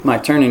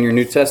Might turn in your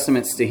New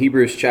Testaments to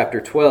Hebrews chapter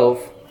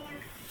 12.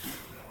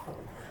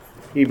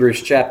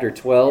 Hebrews chapter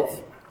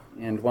 12.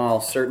 And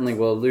while certainly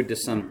we'll allude to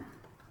some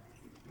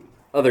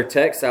other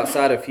texts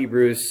outside of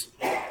Hebrews,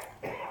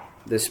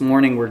 this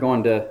morning we're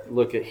going to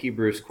look at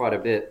Hebrews quite a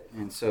bit.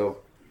 And so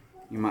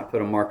you might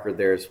put a marker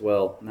there as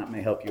well, and that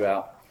may help you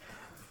out.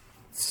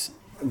 It's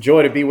a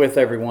joy to be with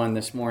everyone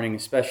this morning,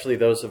 especially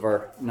those of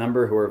our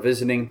number who are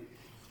visiting.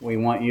 We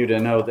want you to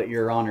know that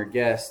you're an honored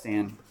guest,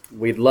 and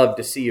we'd love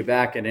to see you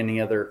back at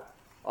any other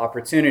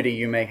opportunity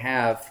you may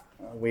have.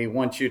 We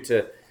want you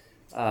to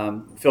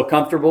feel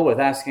comfortable with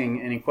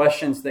asking any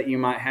questions that you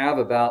might have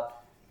about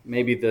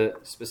maybe the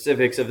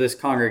specifics of this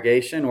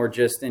congregation or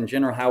just in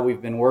general how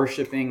we've been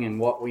worshiping and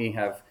what we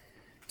have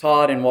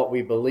taught and what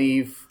we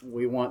believe.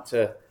 We want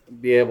to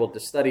be able to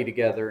study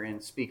together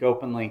and speak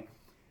openly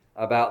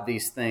about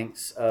these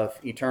things of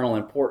eternal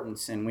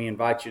importance, and we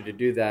invite you to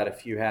do that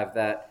if you have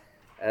that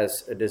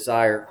as a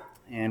desire.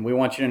 And we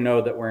want you to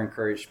know that we're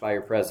encouraged by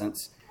your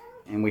presence,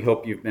 and we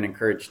hope you've been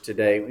encouraged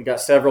today. We got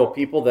several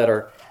people that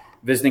are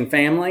visiting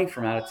family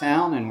from out of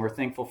town, and we're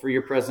thankful for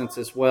your presence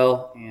as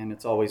well. And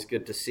it's always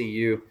good to see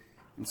you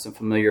and some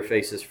familiar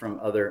faces from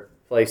other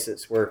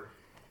places. We're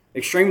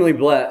extremely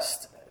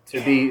blessed to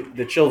be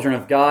the children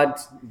of God.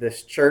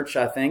 This church,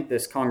 I think,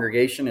 this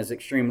congregation is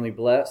extremely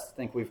blessed. I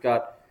think we've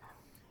got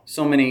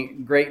so many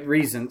great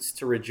reasons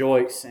to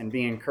rejoice and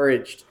be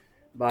encouraged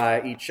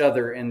by each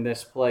other in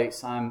this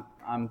place. I'm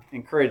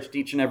encouraged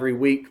each and every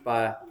week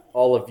by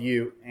all of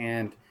you,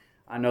 and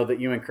I know that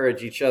you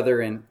encourage each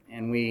other,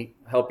 and we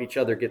help each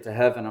other get to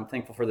heaven. I'm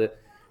thankful for the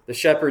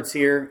shepherds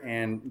here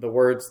and the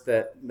words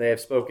that they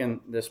have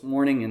spoken this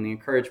morning and the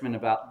encouragement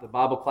about the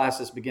Bible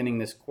classes beginning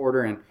this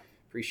quarter, and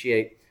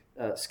appreciate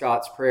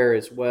Scott's prayer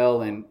as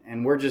well. And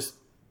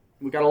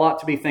we've got a lot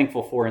to be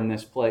thankful for in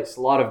this place.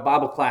 A lot of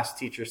Bible class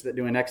teachers that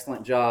do an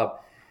excellent job,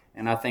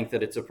 and I think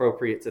that it's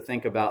appropriate to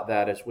think about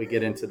that as we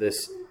get into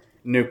this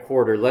new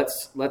quarter.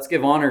 Let's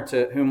give honor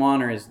to whom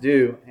honor is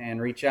due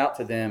and reach out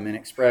to them and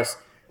express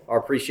our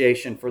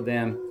appreciation for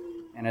them.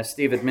 And as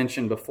Steve had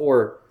mentioned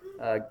before,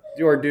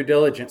 do our due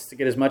diligence to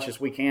get as much as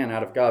we can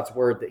out of God's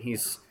word that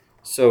He's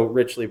so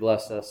richly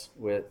blessed us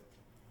with.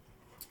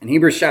 In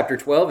Hebrews chapter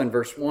 12 and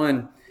verse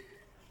 1,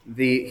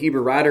 the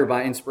Hebrew writer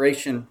by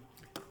inspiration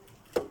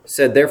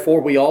said,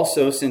 "Therefore we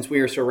also, since we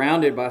are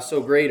surrounded by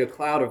so great a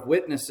cloud of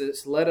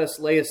witnesses, let us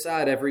lay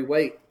aside every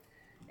weight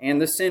and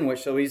the sin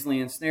which so easily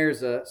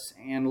ensnares us,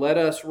 and let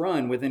us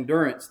run with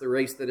endurance the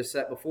race that is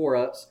set before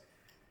us,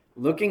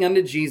 looking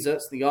unto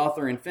Jesus, the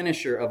author and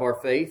finisher of our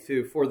faith,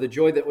 who for the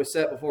joy that was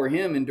set before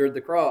him endured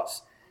the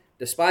cross,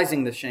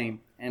 despising the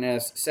shame, and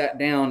has sat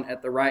down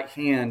at the right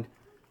hand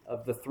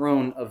of the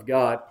throne of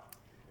God."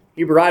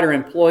 Hebrew writer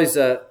employs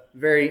a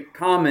very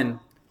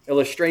common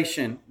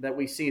illustration that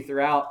we see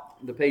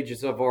throughout the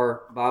pages of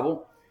our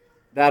Bible,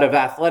 that of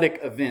athletic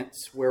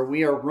events where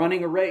we are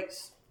running a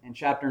race. In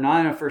chapter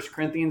 9 of 1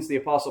 Corinthians, the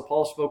Apostle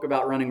Paul spoke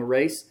about running a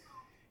race.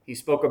 He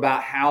spoke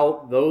about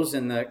how those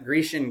in the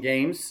Grecian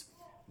games,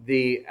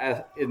 the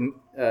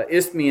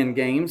Isthmian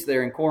games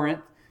there in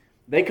Corinth,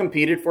 they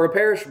competed for a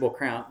perishable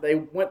crown. They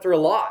went through a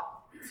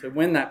lot to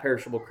win that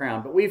perishable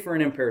crown, but we for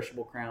an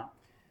imperishable crown.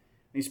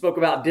 He spoke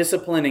about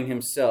disciplining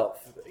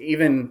himself,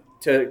 even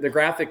to the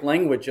graphic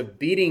language of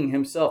beating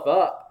himself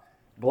up,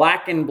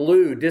 black and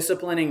blue,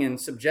 disciplining and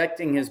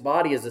subjecting his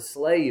body as a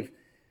slave,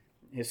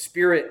 his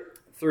spirit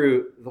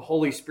through the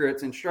Holy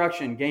Spirit's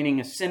instruction, gaining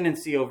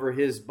ascendancy over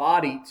his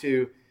body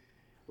to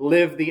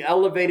live the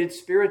elevated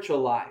spiritual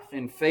life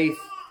in faith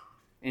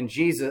in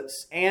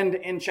Jesus. And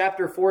in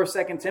chapter 4 of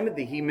 2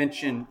 Timothy, he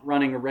mentioned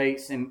running a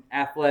race in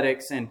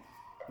athletics, and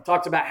he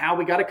talked about how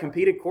we got to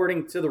compete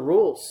according to the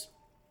rules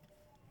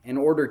in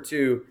order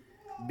to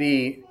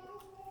be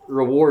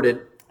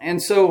rewarded. And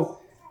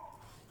so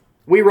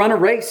we run a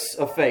race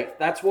of faith.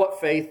 That's what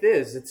faith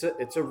is.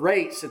 It's a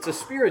race. It's a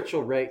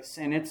spiritual race,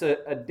 and it's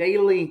a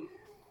daily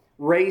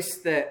race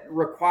that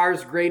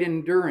requires great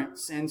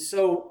endurance. And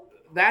so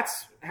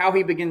that's how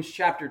he begins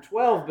chapter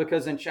 12,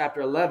 because in chapter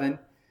 11,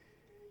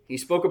 he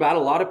spoke about a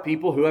lot of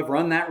people who have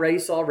run that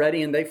race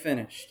already and they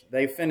finished.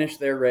 They finished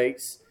their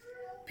race.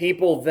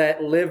 People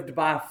that lived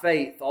by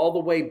faith all the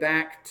way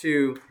back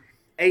to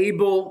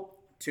Abel,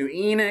 to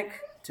Enoch,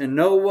 to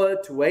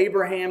Noah, to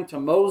Abraham, to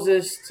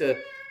Moses, to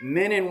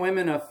men and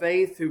women of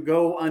faith who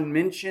go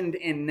unmentioned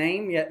in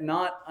name yet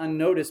not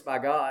unnoticed by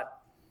God.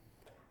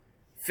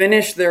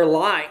 Finish their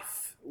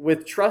life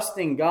with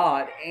trusting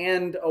God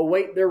and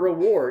await their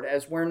reward,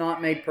 as we're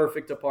not made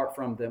perfect apart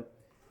from them.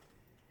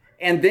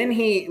 And then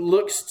he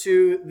looks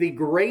to the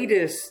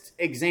greatest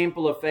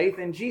example of faith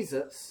in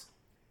Jesus.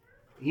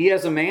 He,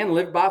 as a man,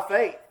 lived by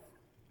faith.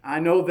 I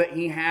know that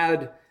he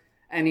had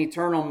an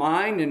eternal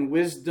mind and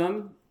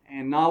wisdom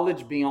and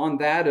knowledge beyond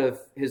that of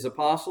his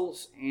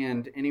apostles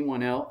and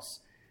anyone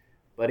else.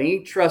 But he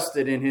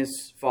trusted in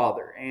his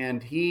Father,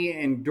 and he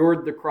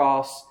endured the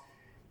cross,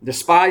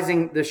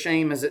 despising the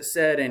shame, as it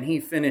said, and he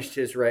finished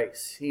his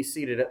race. He's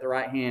seated at the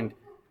right hand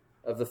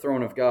of the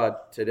throne of God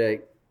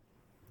today.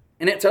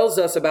 And it tells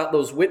us about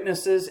those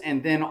witnesses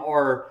and then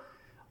our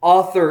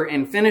author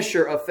and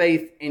finisher of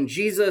faith in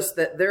Jesus,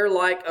 that they're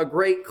like a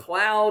great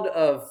cloud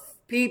of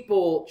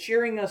people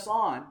cheering us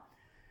on.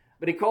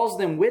 But he calls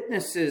them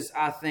witnesses,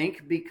 I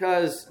think,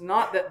 because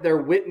not that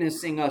they're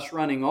witnessing us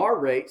running our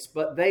race,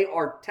 but they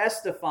are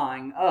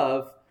testifying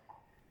of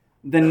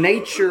the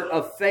nature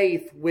of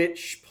faith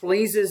which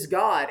pleases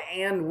God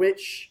and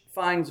which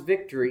finds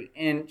victory.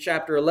 In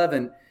chapter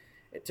 11,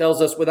 it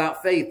tells us,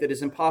 without faith it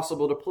is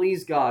impossible to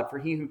please God, for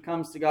he who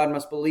comes to God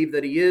must believe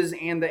that he is,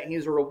 and that he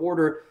is a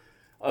rewarder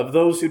of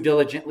those who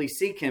diligently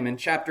seek him. In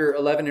chapter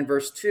 11 and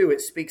verse 2,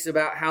 it speaks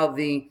about how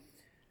the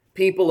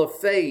people of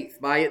faith,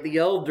 by it the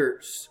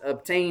elders,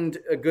 obtained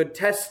a good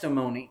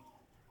testimony.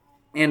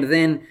 And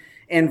then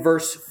in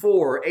verse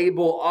 4,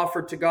 Abel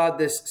offered to God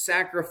this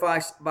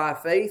sacrifice by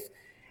faith,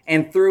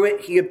 and through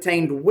it he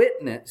obtained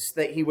witness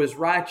that he was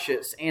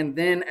righteous. And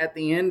then at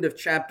the end of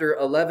chapter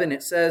 11,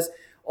 it says,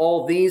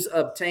 all these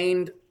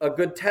obtained a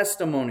good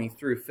testimony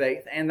through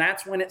faith. And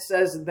that's when it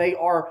says they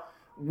are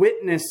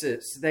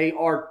witnesses. They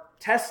are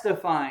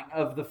testifying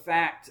of the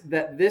fact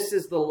that this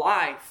is the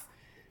life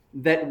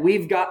that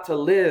we've got to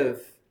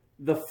live,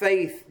 the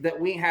faith that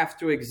we have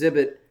to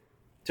exhibit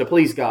to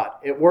please God.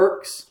 It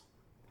works.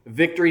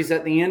 Victory's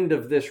at the end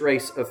of this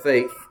race of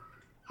faith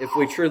if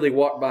we truly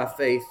walk by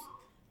faith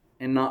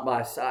and not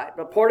by sight.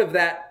 But part of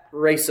that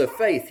race of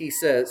faith, he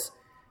says,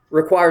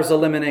 requires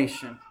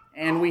elimination.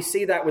 And we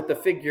see that with the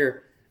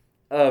figure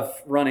of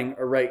running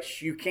a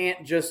race. You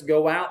can't just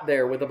go out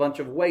there with a bunch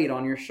of weight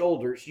on your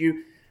shoulders.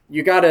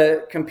 You got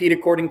to compete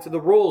according to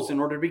the rules in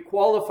order to be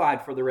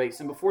qualified for the race.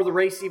 And before the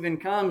race even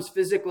comes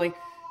physically,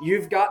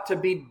 you've got to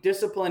be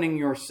disciplining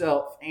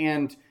yourself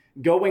and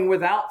going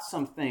without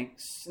some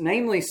things,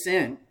 namely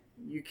sin.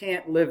 You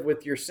can't live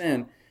with your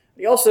sin.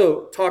 He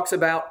also talks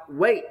about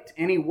weight,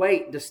 any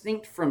weight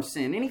distinct from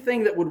sin,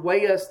 anything that would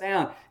weigh us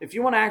down. If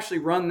you want to actually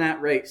run that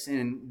race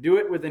and do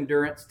it with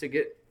endurance to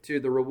get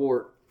to the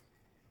reward,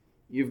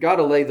 you've got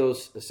to lay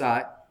those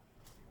aside.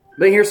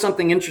 But here's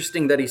something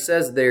interesting that he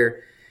says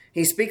there.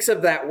 He speaks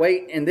of that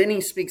weight, and then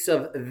he speaks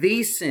of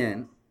the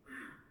sin,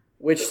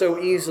 which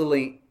so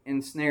easily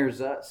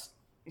ensnares us.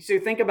 So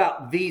think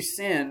about the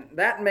sin.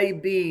 That may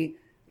be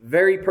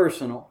very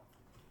personal.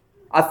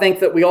 I think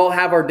that we all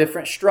have our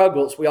different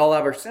struggles. We all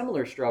have our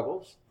similar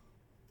struggles.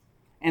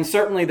 And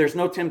certainly there's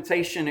no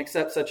temptation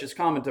except such as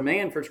common to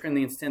man. 1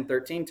 Corinthians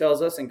 10:13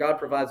 tells us, and God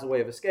provides a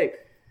way of escape.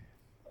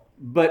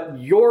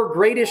 But your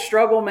greatest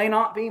struggle may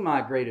not be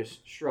my greatest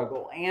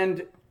struggle.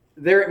 And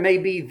there it may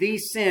be the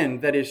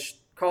sin that is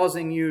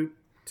causing you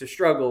to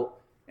struggle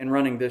in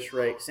running this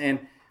race.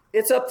 And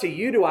it's up to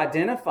you to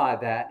identify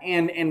that.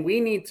 And we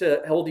need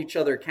to hold each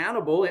other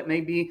accountable. It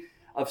may be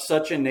of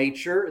such a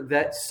nature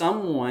that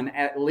someone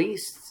at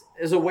least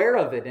is aware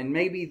of it. And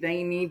maybe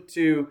they need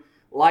to,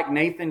 like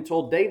Nathan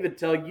told David,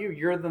 tell you,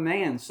 you're the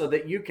man, so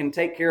that you can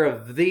take care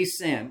of the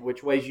sin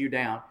which weighs you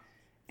down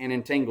and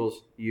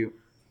entangles you.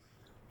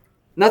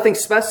 Nothing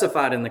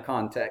specified in the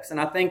context.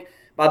 And I think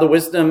by the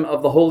wisdom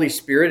of the Holy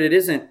Spirit, it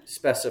isn't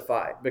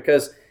specified,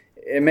 because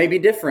it may be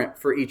different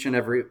for each and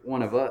every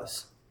one of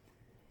us.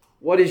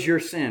 What is your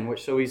sin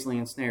which so easily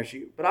ensnares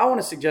you? But I want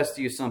to suggest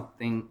to you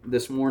something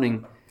this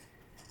morning,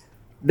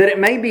 that it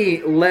may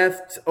be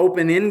left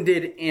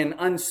open-ended and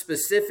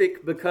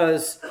unspecific,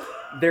 because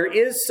there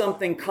is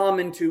something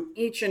common to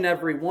each and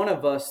every one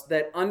of us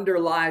that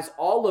underlies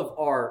all of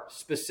our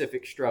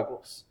specific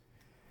struggles.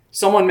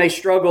 Someone may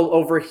struggle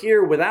over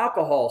here with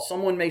alcohol.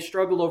 Someone may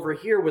struggle over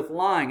here with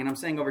lying. And I'm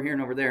saying over here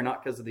and over there,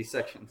 not because of these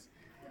sections.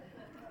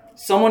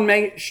 Someone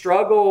may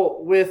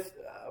struggle with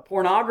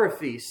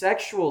pornography,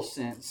 sexual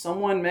sin.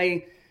 Someone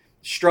may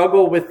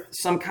struggle with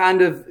some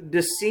kind of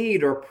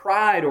deceit or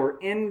pride or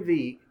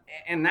envy.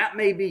 And that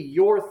may be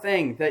your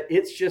thing, that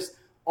it's just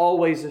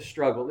always a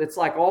struggle. It's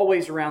like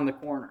always around the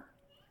corner.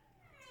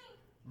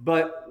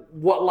 But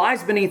what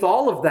lies beneath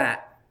all of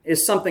that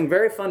is something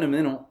very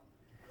fundamental,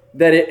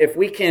 that if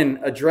we can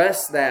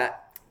address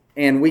that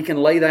and we can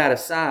lay that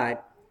aside,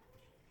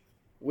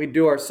 we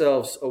do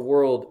ourselves a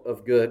world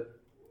of good.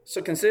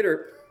 So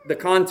consider the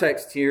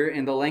context here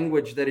and the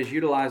language that is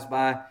utilized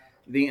by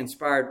the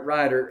inspired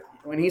writer.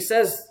 When he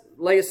says,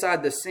 lay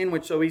aside the sin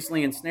which so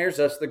easily ensnares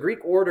us, the Greek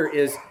order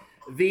is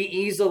the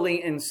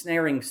easily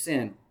ensnaring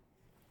sin.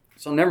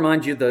 So never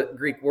mind you the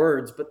Greek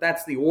words, but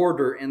that's the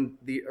order in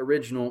the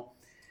original.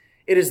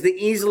 It is the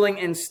easily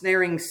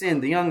ensnaring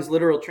sin. The Young's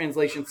literal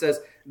translation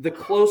says the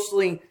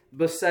closely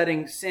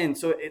besetting sin.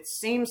 So it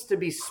seems to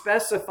be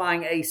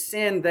specifying a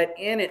sin that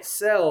in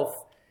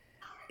itself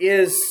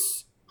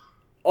is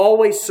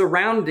always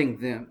surrounding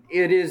them.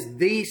 It is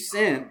the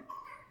sin.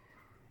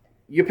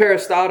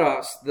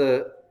 Euperistos,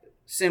 the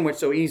sin which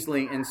so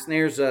easily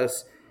ensnares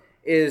us,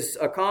 is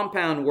a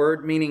compound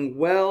word meaning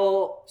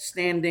well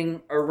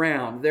standing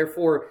around.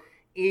 Therefore,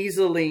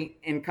 easily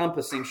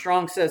encompassing.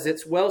 Strong says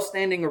it's well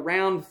standing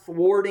around,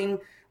 thwarting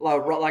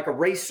like a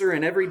racer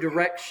in every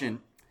direction.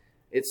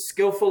 It's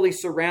skillfully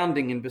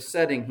surrounding and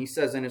besetting, he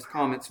says in his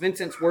comments.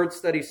 Vincent's word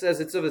study says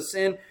it's of a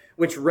sin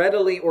which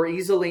readily or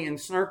easily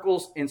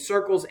encircles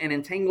and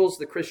entangles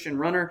the Christian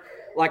runner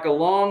like a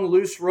long,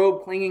 loose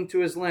robe clinging to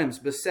his limbs.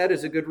 Beset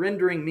is a good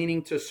rendering,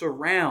 meaning to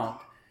surround.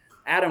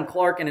 Adam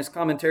Clarke in his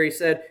commentary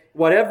said,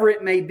 whatever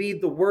it may be,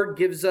 the word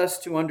gives us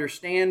to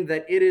understand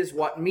that it is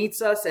what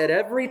meets us at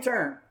every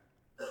turn,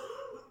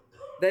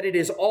 that it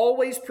is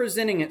always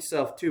presenting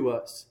itself to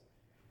us.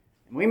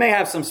 And we may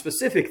have some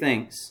specific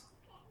things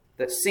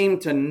that seem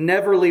to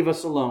never leave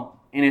us alone,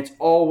 and it's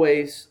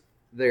always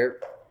there.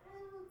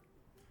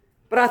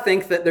 But I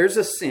think that there's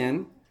a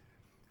sin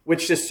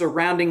which is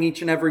surrounding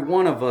each and every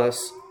one of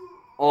us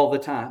all the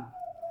time.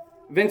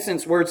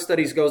 Vincent's Word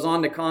Studies goes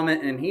on to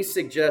comment, and he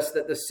suggests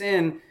that the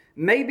sin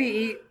may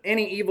be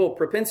any evil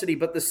propensity,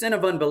 but the sin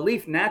of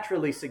unbelief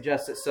naturally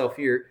suggests itself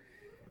here.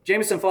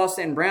 Jameson,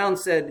 Fawcett, and Brown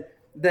said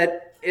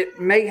that it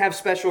may have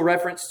special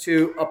reference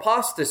to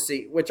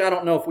apostasy, which I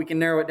don't know if we can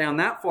narrow it down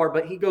that far,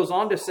 but he goes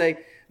on to say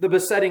the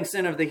besetting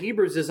sin of the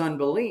Hebrews is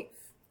unbelief.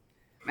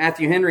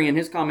 Matthew Henry in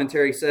his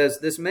commentary says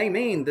this may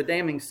mean the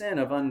damning sin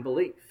of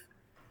unbelief.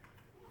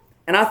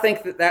 And I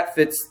think that that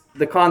fits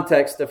the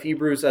context of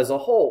Hebrews as a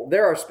whole.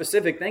 There are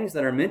specific things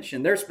that are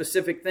mentioned. There are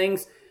specific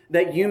things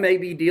that you may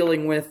be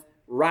dealing with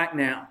right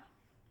now,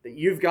 that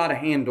you've got to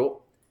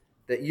handle,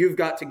 that you've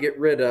got to get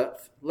rid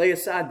of. Lay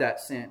aside that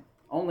sin.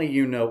 Only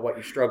you know what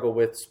you struggle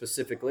with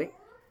specifically,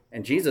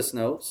 and Jesus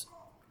knows.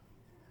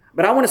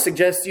 But I want to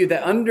suggest to you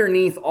that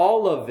underneath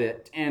all of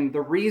it, and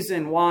the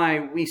reason why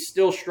we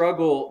still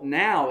struggle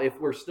now, if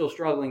we're still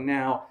struggling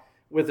now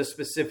with a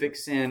specific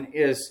sin,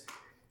 is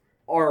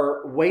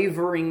our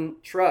wavering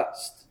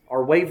trust,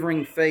 our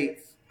wavering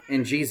faith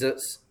in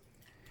Jesus.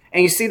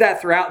 And you see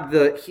that throughout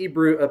the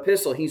Hebrew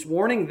epistle. He's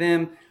warning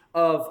them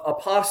of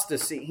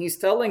apostasy. He's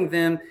telling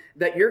them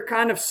that you're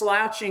kind of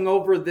slouching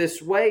over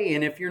this way,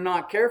 and if you're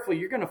not careful,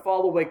 you're going to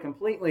fall away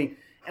completely.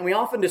 And we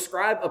often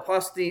describe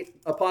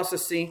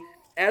apostasy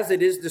as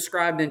it is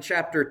described in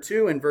chapter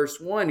 2 and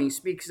verse 1. He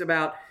speaks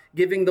about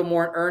giving the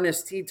more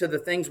earnest heed to the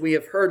things we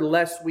have heard,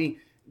 lest we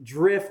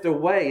drift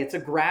away. It's a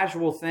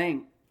gradual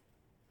thing.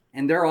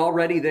 And they're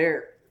already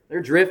there.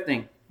 They're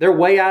drifting. They're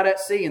way out at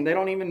sea, and they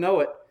don't even know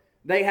it.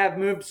 They have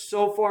moved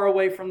so far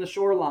away from the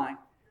shoreline,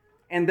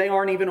 and they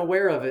aren't even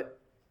aware of it.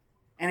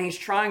 And he's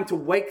trying to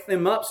wake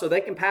them up so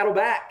they can paddle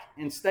back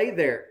and stay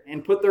there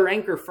and put their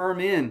anchor firm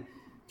in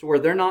to where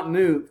they're not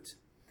moved.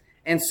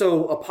 And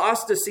so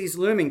apostasy is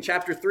looming.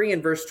 Chapter 3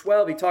 and verse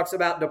 12, he talks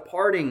about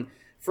departing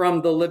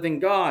from the living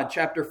God.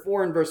 Chapter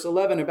 4 and verse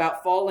 11,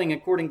 about falling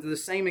according to the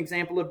same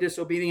example of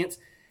disobedience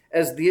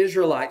as the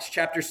Israelites.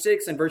 Chapter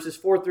 6 and verses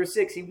 4 through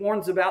 6, he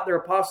warns about their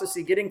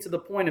apostasy getting to the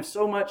point of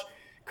so much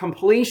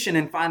completion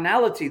and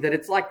finality that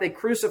it's like they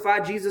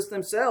crucified Jesus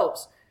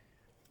themselves.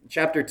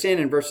 Chapter 10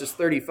 and verses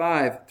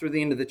 35 through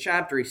the end of the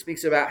chapter, he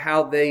speaks about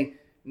how they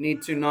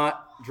need to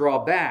not draw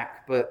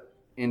back, but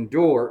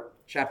endure.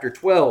 Chapter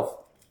 12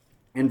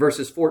 and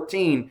verses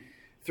 14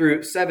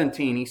 through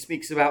 17, he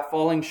speaks about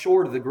falling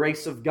short of the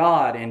grace of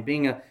God and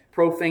being a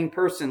profane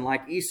person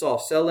like Esau,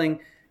 selling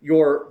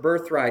your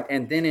birthright.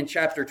 And then in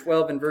chapter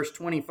 12 and verse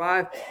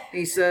 25,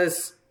 he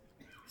says,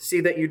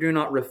 see that you do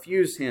not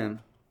refuse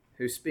him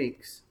who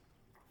speaks.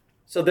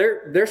 So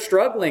they're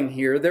struggling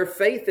here. Their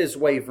faith is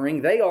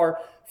wavering. They are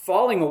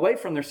falling away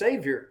from their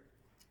Savior.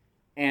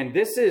 And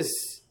this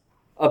is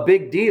a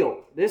big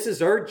deal. This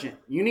is urgent.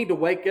 You need to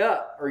wake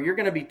up or you're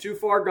going to be too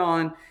far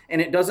gone.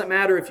 And it doesn't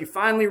matter if you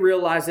finally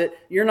realize it,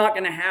 you're not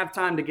going to have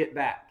time to get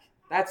back.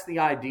 That's the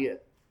idea.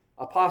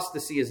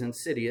 Apostasy is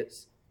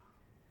insidious.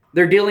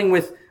 They're dealing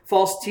with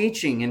false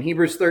teaching. In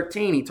Hebrews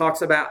 13, he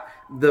talks about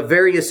the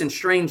various and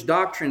strange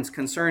doctrines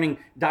concerning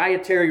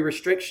dietary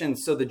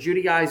restrictions. So the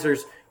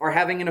Judaizers are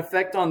having an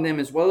effect on them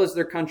as well as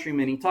their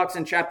countrymen. He talks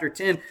in chapter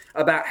 10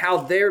 about how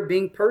they're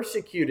being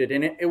persecuted.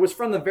 And it was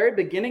from the very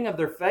beginning of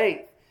their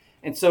faith.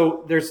 And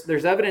so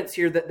there's evidence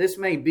here that this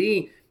may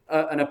be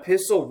an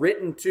epistle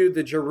written to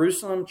the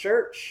Jerusalem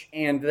church.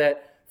 And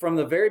that from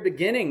the very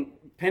beginning,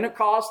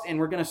 Pentecost, and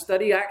we're going to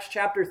study Acts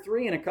chapter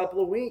 3 in a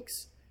couple of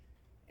weeks.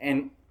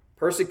 And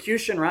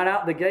persecution right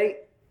out the gate.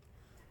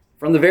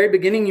 From the very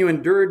beginning, you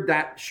endured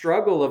that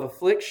struggle of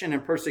affliction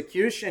and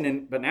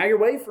persecution, but now you're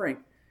wavering.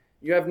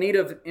 You have need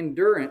of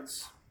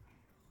endurance.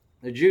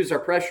 The Jews are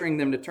pressuring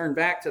them to turn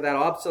back to that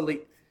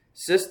obsolete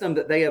system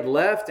that they had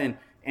left and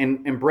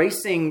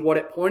embracing what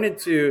it pointed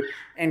to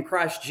in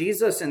Christ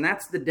Jesus. And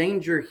that's the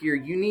danger here.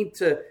 You need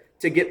to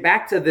get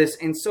back to this.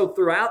 And so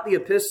throughout the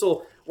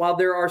epistle, while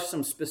there are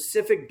some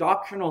specific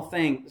doctrinal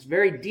things,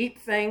 very deep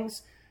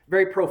things,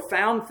 very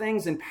profound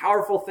things and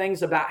powerful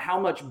things about how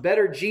much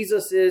better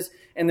Jesus is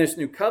and this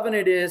new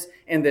covenant is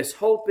and this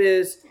hope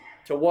is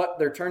to what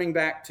they're turning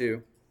back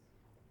to,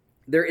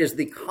 there is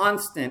the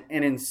constant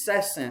and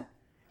incessant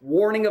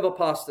warning of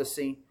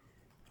apostasy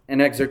and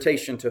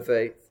exhortation to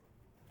faith.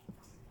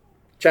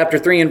 Chapter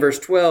 3 and verse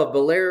 12,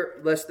 beware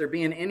lest there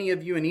be in any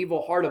of you an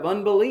evil heart of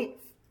unbelief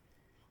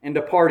and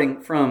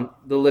departing from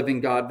the living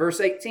God. Verse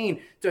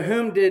 18, to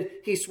whom did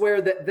he swear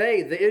that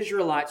they, the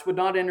Israelites, would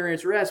not enter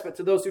his rest? But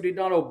to those who did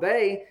not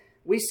obey,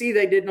 we see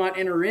they did not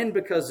enter in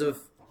because of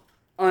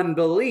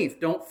unbelief.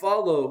 Don't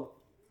follow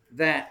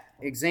that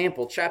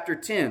example. Chapter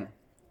 10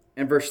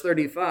 and verse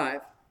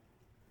 35.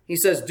 He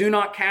says, do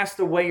not cast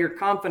away your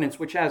confidence,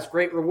 which has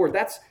great reward.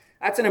 That's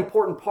an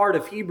important part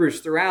of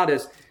Hebrews throughout.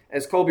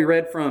 As Colby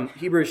read from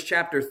Hebrews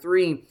chapter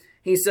 3,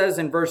 he says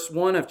in verse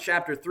 1 of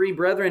chapter 3,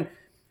 brethren,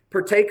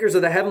 partakers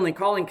of the heavenly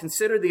calling,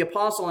 consider the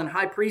apostle and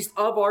high priest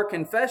of our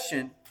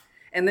confession.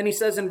 And then he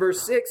says in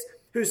verse 6,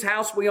 whose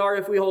house we are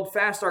if we hold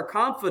fast our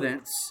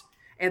confidence.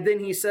 And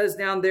then he says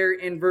down there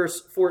in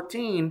verse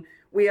 14,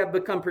 we have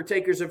become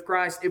partakers of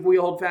Christ if we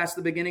hold fast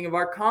the beginning of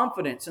our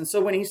confidence. And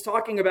so when he's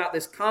talking about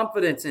this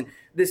confidence and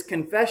this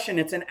confession,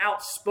 it's an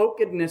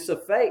outspokenness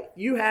of faith.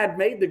 You had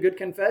made the good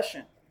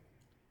confession.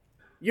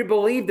 You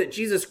believe that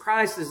Jesus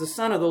Christ is the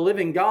Son of the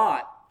living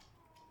God.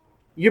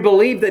 You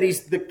believe that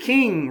He's the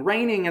King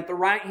reigning at the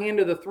right hand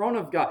of the throne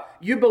of God.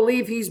 You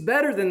believe He's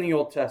better than the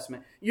Old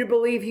Testament. You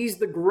believe He's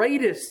the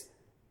greatest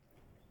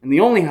and the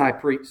only high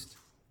priest.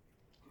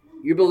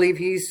 You believe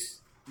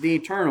He's the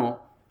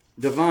eternal,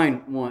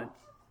 divine one.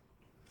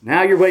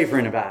 Now you're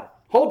wavering about it.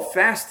 Hold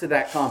fast to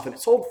that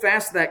confidence. Hold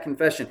fast to that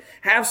confession.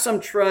 Have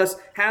some trust,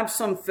 have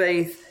some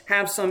faith,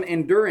 have some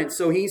endurance.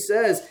 So he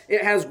says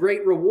it has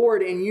great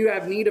reward and you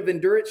have need of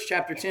endurance,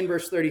 chapter 10,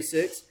 verse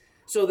 36,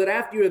 so that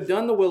after you have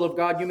done the will of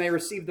God, you may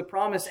receive the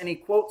promise. And he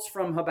quotes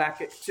from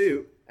Habakkuk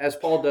 2, as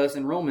Paul does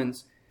in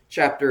Romans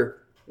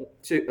chapter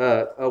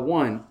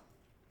 1.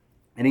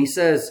 And he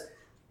says,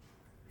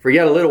 for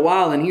yet a little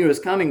while, and he who is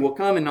coming will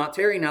come and not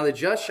tarry. Now the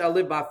just shall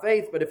live by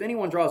faith, but if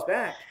anyone draws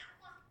back,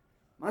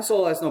 my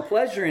soul has no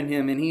pleasure in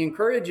him, and he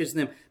encourages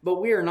them.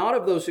 But we are not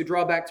of those who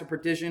draw back to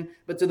perdition,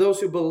 but to those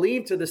who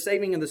believe to the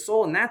saving of the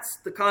soul. And that's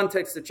the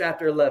context of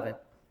chapter 11.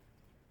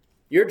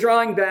 You're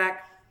drawing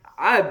back.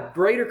 I have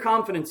greater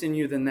confidence in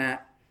you than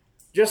that.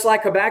 Just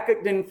like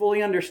Habakkuk didn't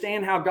fully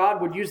understand how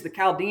God would use the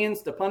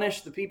Chaldeans to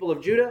punish the people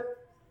of Judah,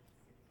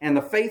 and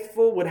the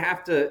faithful would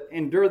have to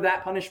endure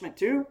that punishment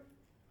too,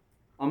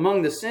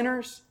 among the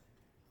sinners.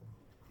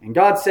 And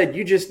God said,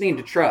 you just need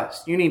to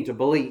trust. You need to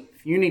believe.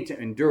 You need to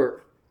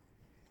endure.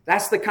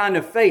 That's the kind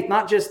of faith,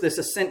 not just this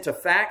assent to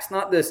facts,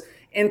 not this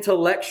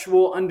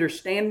intellectual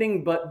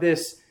understanding, but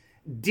this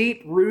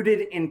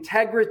deep-rooted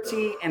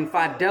integrity and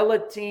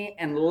fidelity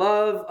and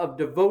love of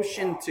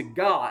devotion to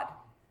God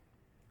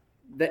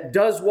that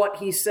does what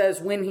He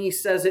says when He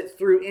says it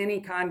through any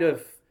kind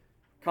of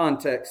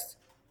context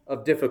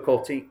of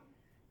difficulty.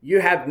 You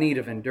have need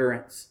of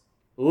endurance.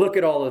 Look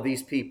at all of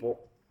these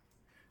people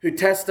who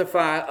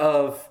testify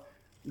of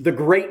the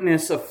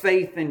greatness of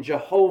faith in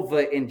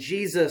Jehovah, in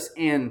Jesus,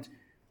 and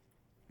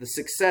the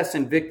success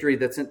and victory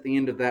that's at the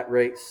end of that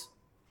race.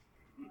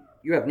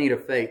 You have need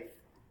of faith.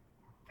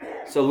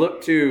 So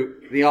look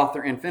to the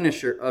author and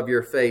finisher of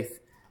your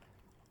faith,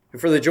 who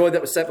for the joy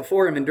that was set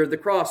before Him endured the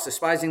cross,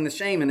 despising the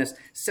shame, and is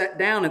set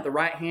down at the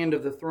right hand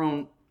of the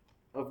throne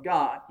of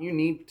God. You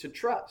need to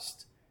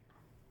trust.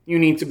 You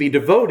need to be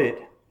devoted.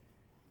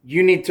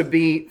 You need to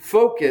be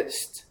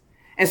focused.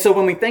 And so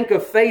when we think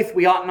of faith,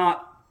 we ought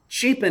not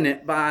cheapen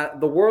it by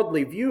the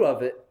worldly view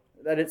of it,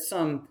 that it's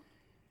some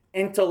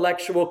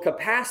intellectual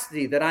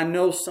capacity, that I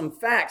know some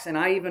facts and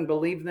I even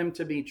believe them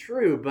to be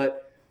true.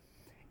 But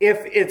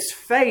if it's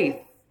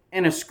faith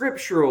in a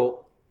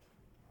scriptural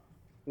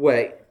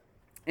way,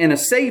 in a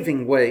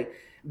saving way,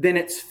 then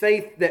it's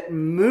faith that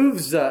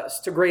moves us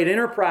to great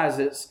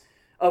enterprises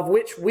of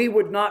which we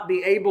would not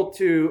be able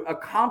to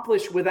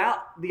accomplish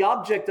without the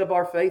object of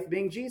our faith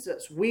being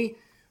Jesus. We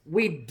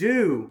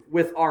do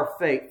with our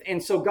faith.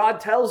 And so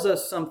God tells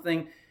us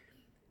something,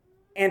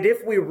 and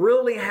if we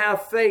really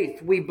have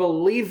faith, we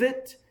believe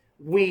it,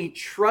 we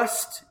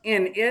trust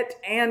in it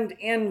and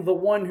in the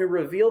one who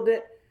revealed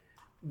it,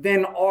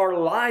 then our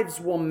lives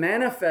will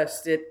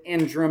manifest it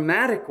in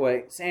dramatic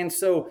ways. And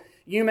so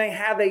you may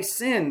have a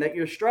sin that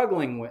you're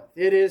struggling with.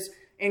 It is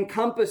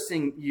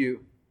encompassing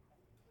you,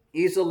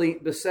 easily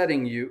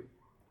besetting you,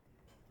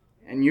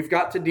 and you've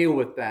got to deal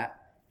with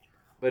that.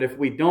 But if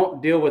we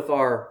don't deal with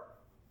our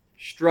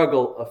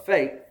struggle of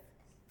faith,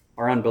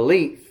 our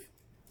unbelief,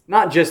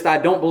 not just I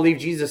don't believe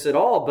Jesus at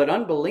all, but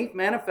unbelief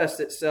manifests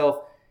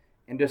itself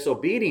in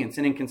disobedience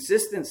and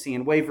inconsistency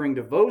and wavering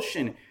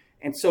devotion.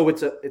 And so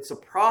it's a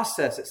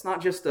process. It's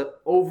not just an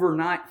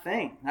overnight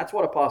thing. That's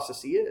what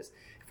apostasy is.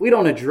 If we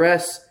don't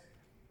address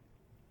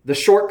the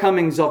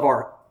shortcomings of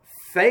our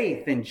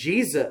faith in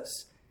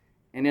Jesus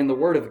and in the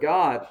Word of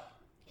God,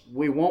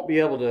 we won't be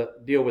able to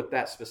deal with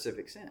that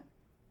specific sin.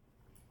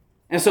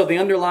 And so the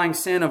underlying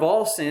sin of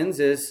all sins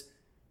is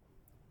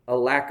a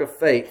lack of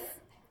faith,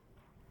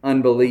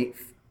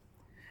 unbelief.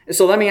 And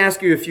so let me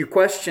ask you a few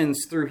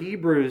questions through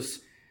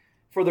Hebrews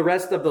for the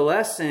rest of the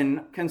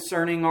lesson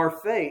concerning our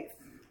faith.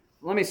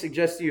 Let me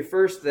suggest to you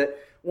first that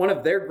one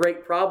of their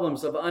great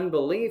problems of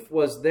unbelief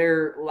was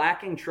their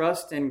lacking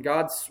trust in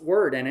God's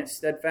Word and its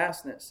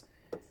steadfastness.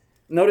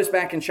 Notice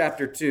back in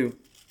chapter 2,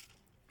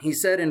 he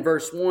said in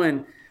verse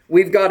 1,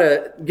 we've got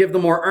to give the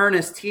more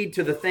earnest heed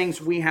to the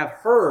things we have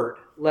heard,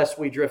 lest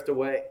we drift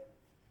away.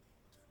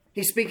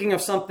 He's speaking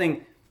of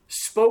something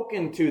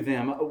spoken to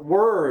them,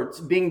 words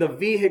being the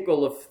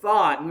vehicle of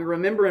thought. And we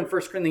remember in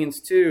 1 Corinthians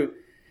 2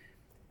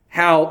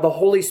 how the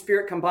Holy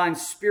Spirit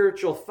combines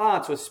spiritual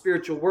thoughts with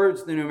spiritual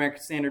words, the New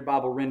American Standard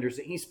Bible renders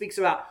it. He speaks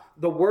about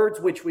the words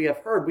which we have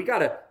heard. We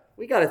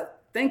gotta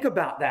think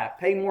about that,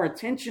 pay more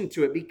attention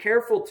to it, be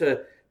careful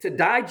to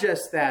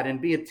digest that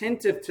and be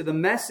attentive to the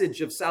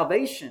message of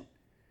salvation,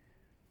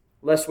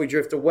 lest we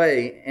drift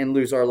away and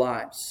lose our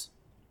lives,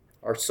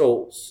 our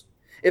souls.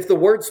 If the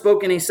word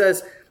spoken, he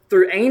says,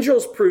 through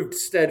angels proved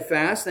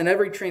steadfast, and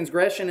every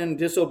transgression and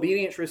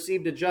disobedience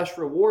received a just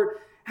reward,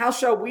 how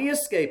shall we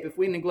escape if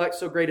we neglect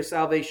so great a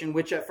salvation,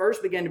 which at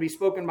first began to be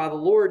spoken by the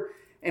Lord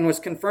and was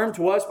confirmed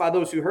to us by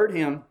those who heard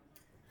him,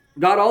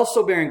 God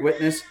also bearing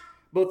witness,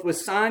 both with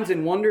signs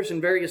and wonders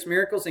and various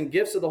miracles and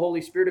gifts of the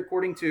Holy Spirit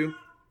according to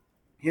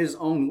his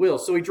own will.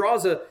 So he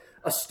draws a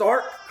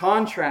stark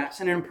contrast,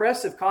 an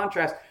impressive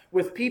contrast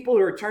with people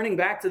who are turning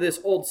back to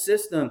this old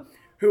system,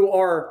 who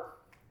are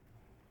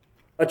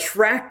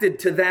attracted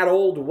to that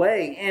old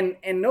way.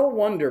 And no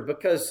wonder,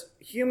 because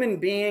human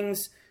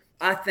beings,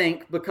 I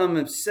think, become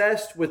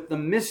obsessed with the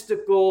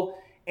mystical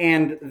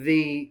and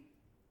the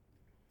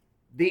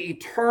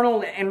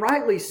eternal, and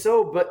rightly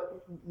so, but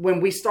when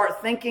we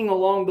start thinking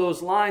along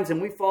those lines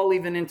and we fall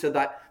even into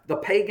the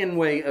pagan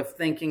way of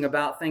thinking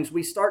about things,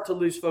 we start to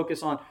lose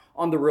focus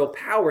on the real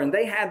power. And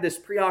they had this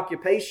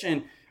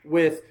preoccupation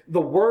with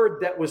the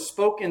word that was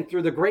spoken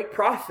through the great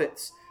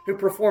prophets who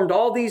performed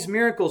all these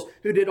miracles,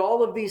 who did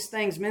all of these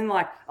things, men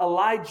like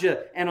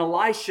Elijah and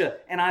Elisha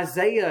and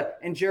Isaiah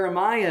and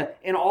Jeremiah,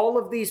 and all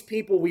of these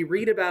people we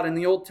read about in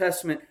the Old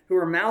Testament who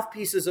were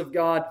mouthpieces of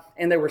God,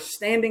 and they were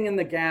standing in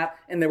the gap,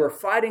 and they were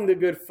fighting the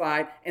good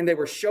fight, and they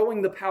were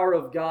showing the power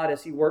of God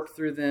as he worked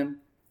through them.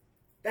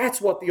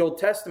 That's what the Old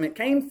Testament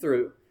came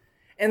through.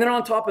 And then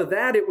on top of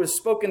that, it was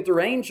spoken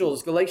through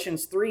angels.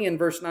 Galatians 3 and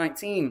verse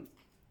 19.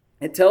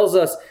 It tells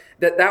us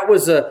that that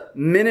was a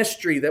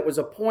ministry that was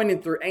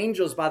appointed through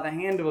angels by the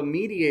hand of a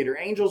mediator.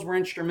 Angels were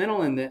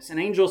instrumental in this, and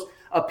angels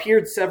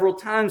appeared several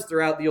times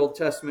throughout the Old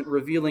Testament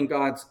revealing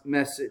God's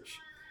message.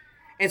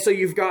 And so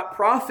you've got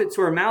prophets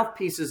who are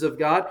mouthpieces of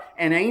God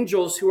and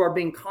angels who are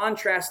being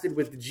contrasted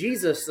with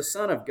Jesus, the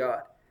Son of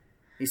God.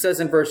 He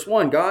says in verse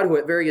 1, God, who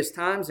at various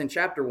times in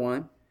chapter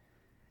 1,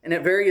 and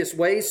at various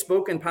ways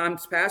spoken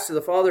times past to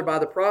the Father by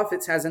the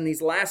prophets, has in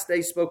these last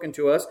days spoken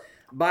to us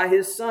by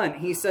his Son.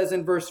 He says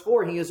in verse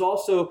 4, he has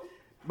also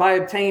by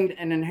obtained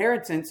an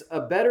inheritance, a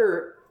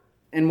better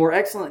and more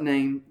excellent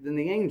name than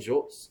the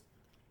angels.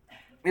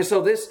 And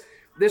so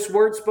this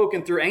word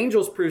spoken through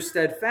angels proved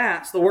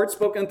steadfast. The word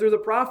spoken through the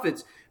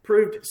prophets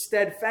proved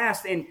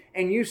steadfast. And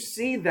you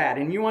see that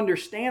and you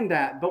understand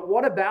that. But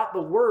what about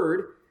the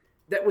word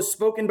that was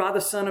spoken by the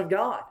Son of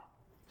God?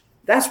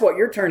 That's what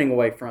you're turning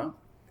away from.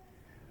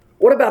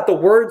 What about the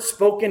words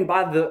spoken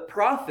by the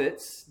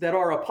prophets that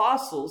are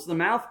apostles, the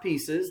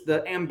mouthpieces,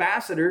 the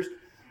ambassadors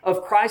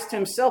of Christ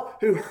himself,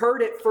 who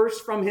heard it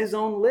first from his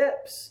own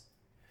lips,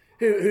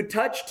 who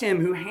touched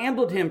him, who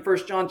handled him,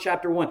 1 John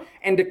chapter 1,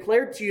 and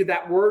declared to you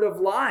that word of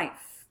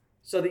life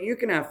so that you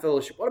can have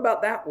fellowship? What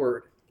about that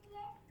word?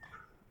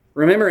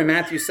 Remember in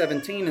Matthew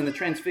 17, in the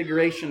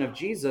transfiguration of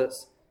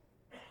Jesus,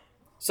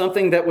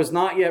 something that was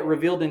not yet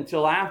revealed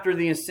until after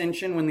the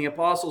ascension, when the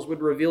apostles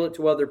would reveal it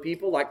to other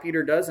people, like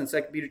Peter does in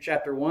 2 Peter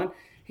chapter 1.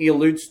 He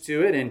alludes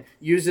to it and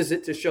uses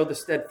it to show the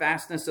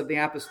steadfastness of the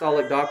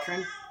apostolic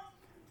doctrine,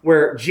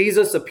 where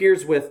Jesus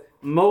appears with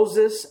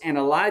Moses and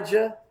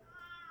Elijah,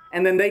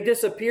 and then they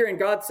disappear, and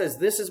God says,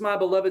 "This is my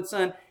beloved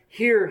Son,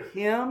 hear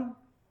him."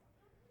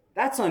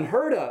 That's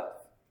unheard of.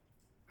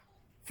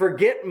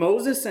 Forget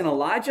Moses and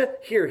Elijah,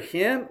 hear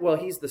him. Well,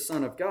 he's the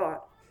Son of God.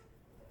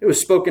 It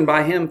was spoken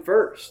by him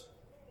first.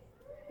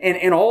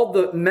 And all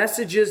the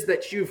messages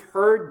that you've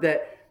heard,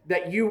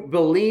 that you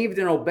believed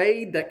and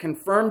obeyed, that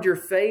confirmed your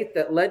faith,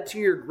 that led to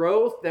your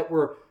growth, that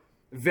were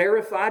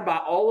verified by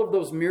all of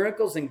those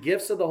miracles and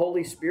gifts of the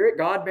Holy Spirit,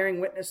 God bearing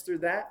witness through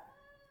that,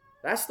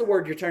 that's the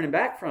word you're turning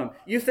back from.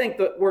 You think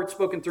the word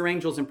spoken through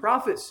angels and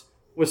prophets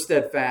was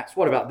steadfast.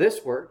 What about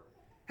this word?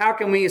 How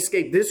can we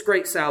escape this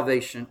great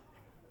salvation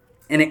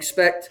and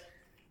expect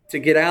to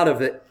get out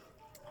of it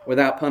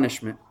without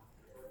punishment?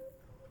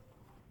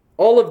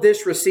 All of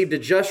this received a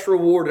just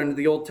reward under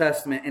the Old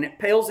Testament, and it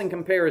pales in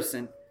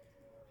comparison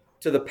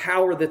to the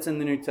power that's in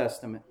the New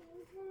Testament.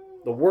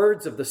 The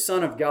words of the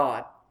Son of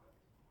God.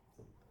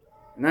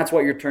 And that's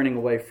what you're turning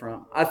away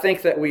from. I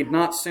think that we'd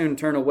not soon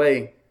turn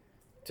away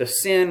to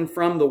sin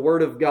from the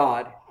Word of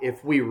God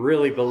if we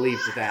really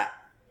believed that.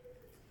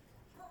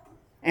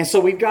 And so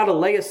we've got to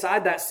lay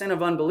aside that sin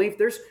of unbelief.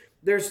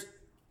 There's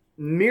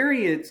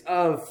myriads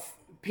of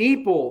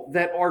people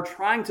that are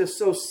trying to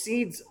sow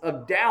seeds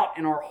of doubt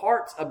in our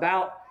hearts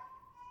about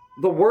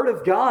the Word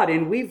of God.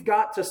 And we've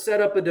got to set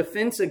up a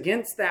defense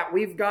against that.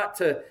 We've got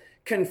to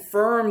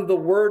confirm the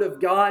Word of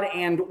God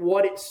and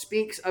what it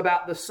speaks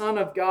about the Son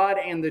of God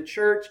and the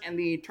church and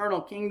the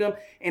eternal kingdom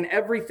and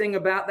everything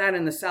about that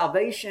and the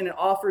salvation it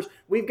offers.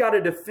 We've got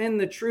to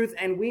defend the truth,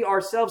 and we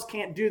ourselves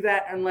can't do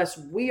that unless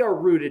we are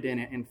rooted in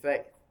it in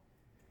faith.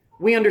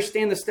 We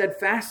understand the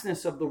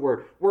steadfastness of the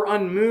Word. We're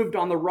unmoved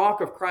on the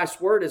rock of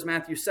Christ's Word, as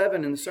Matthew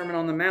 7 in the Sermon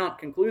on the Mount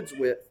concludes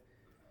with.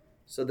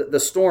 so that the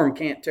storm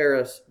can't tear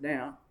us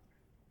down.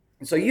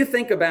 And so you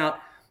think about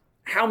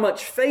how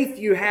much faith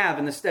you have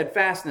in the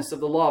steadfastness of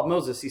the law of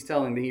Moses, he's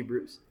telling the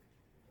Hebrews.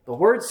 The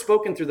words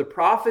spoken through the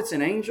prophets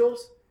and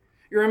angels.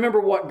 You remember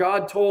what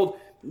God told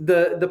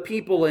the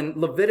people in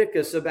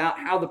Leviticus about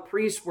how the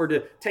priests were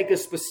to take a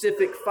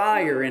specific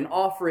fire and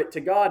offer it to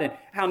God, and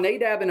how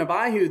Nadab and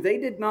Abihu, they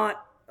did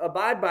not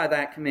abide by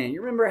that command.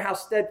 You remember how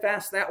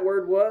steadfast that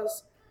word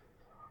was?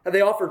 How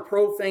they offered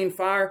profane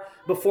fire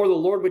before the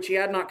Lord, which he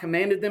had not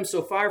commanded them.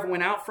 So fire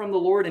went out from the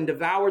Lord and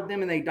devoured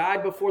them, and they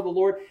died before the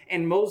Lord.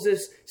 And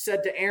Moses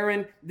said to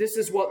Aaron, "This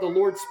is what the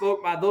Lord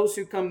spoke: by those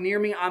who come near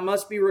me, I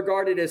must be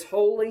regarded as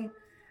holy.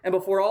 And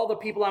before all the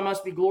people, I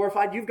must be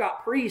glorified." You've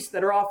got priests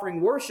that are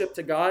offering worship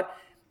to God.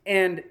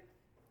 And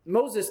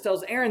Moses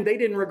tells Aaron they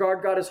didn't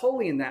regard God as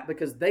holy in that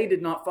because they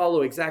did not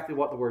follow exactly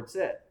what the word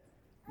said.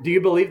 Do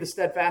you believe the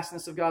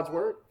steadfastness of God's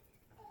word?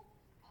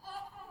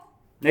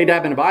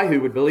 Nadab and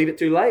Abihu would believe it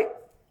too late.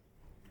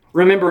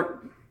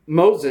 Remember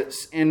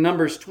Moses in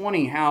Numbers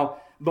 20, how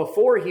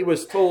before he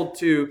was told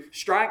to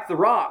strike the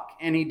rock,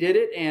 and he did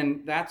it,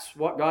 and that's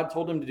what God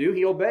told him to do.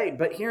 He obeyed.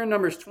 But here in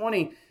Numbers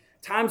 20,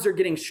 times are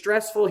getting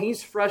stressful.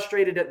 He's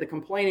frustrated at the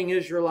complaining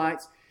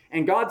Israelites,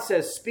 and God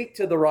says, "Speak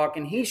to the rock,"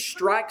 and he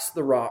strikes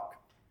the rock.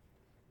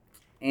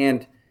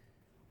 And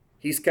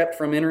he's kept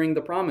from entering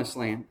the promised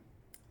land.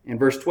 In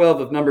verse 12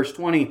 of Numbers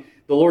 20,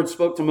 the Lord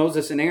spoke to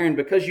Moses and Aaron,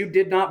 "Because you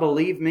did not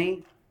believe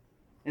me,"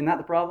 isn't that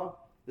the problem?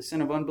 The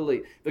sin of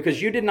unbelief.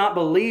 "Because you did not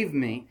believe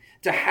me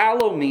to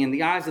hallow me in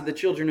the eyes of the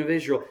children of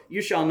Israel,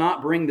 you shall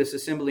not bring this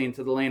assembly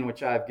into the land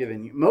which I have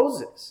given you."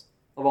 Moses,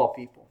 of all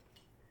people.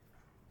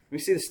 We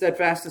see the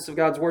steadfastness of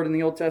God's word in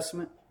the Old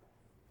Testament.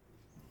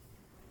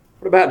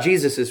 What about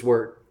Jesus'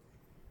 word?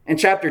 In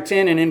chapter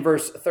 10 and in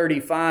verse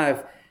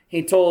 35,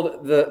 he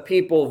told the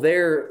people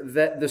there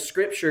that the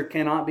scripture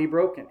cannot be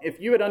broken. If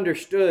you had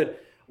understood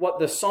what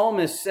the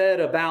psalmist said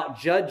about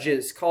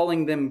judges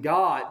calling them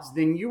gods,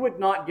 then you would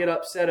not get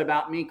upset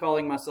about me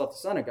calling myself the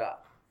Son of God.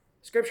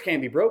 Scripture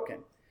can't be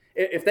broken.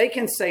 If they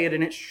can say it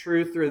and it's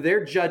true through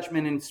their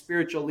judgment and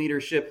spiritual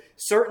leadership,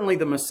 certainly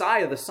the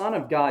Messiah, the Son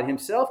of God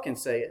himself, can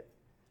say it.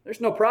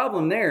 There's no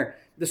problem there.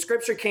 The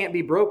scripture can't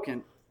be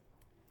broken.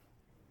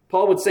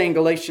 Paul would say in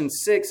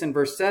Galatians 6 and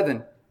verse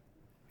 7,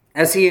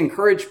 as he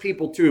encouraged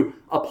people to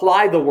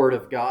apply the word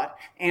of God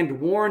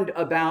and warned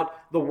about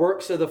the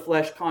works of the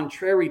flesh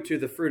contrary to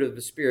the fruit of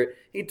the Spirit,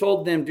 he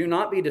told them, "Do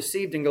not be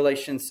deceived," in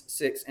Galatians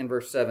 6 and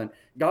verse 7.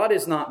 "God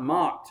is not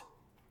mocked.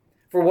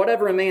 For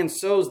whatever a man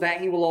sows, that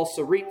he will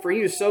also reap. For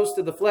he who sows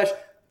to the flesh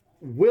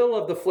will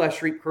of the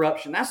flesh reap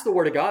corruption." That's the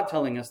word of God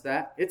telling us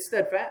that. It's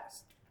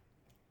steadfast.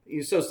 He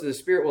who sows to the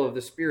Spirit will of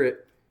the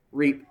Spirit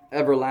reap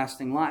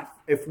everlasting life.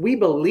 If we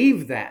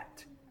believe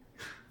that,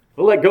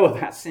 we'll let go of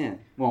that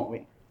sin, won't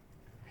we?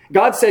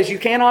 God says you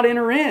cannot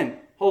enter in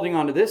holding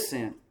on to this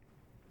sin.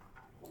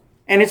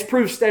 And it's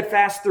proved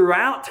steadfast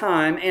throughout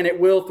time, and it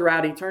will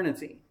throughout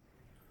eternity.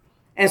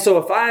 And so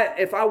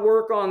if I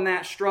work on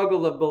that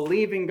struggle of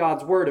believing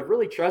God's word, of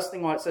really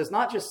trusting what it says,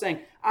 not just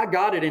saying, "I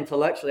got it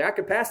intellectually. I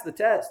could pass the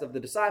test of the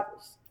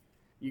disciples.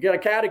 You got a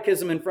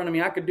catechism in front of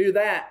me. I could do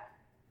that."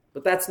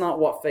 But that's not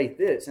what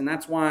faith is. And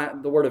that's why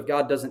the word of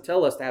God doesn't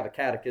tell us to have a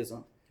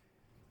catechism.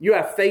 You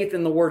have faith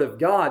in the word of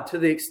God to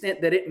the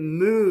extent that it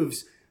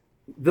moves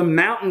the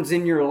mountains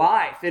in your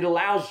life. It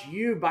allows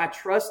you, by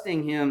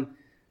trusting him,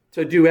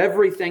 to do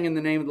everything in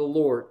the name of the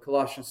Lord.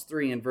 Colossians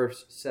 3 and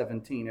verse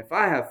 17. If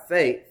I have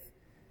faith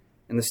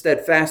in the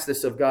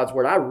steadfastness of God's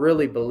word, I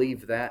really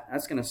believe that.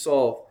 That's going to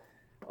solve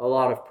a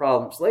lot of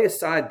problems. Lay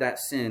aside that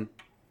sin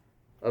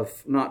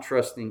of not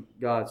trusting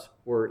God's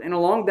word. And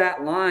along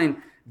that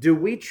line, do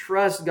we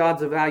trust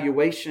God's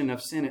evaluation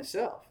of sin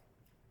itself?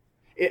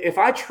 If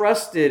I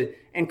trusted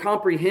and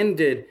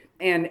comprehended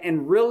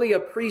and really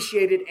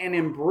appreciated and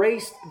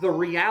embraced the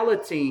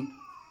reality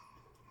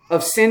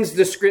of sin's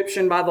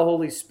description by the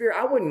Holy Spirit,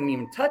 I wouldn't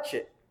even touch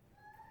it.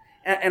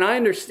 And I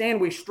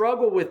understand we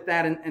struggle with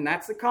that, and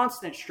that's the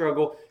constant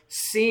struggle,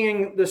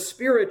 seeing the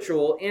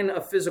spiritual in a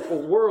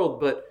physical world,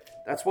 but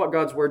that's what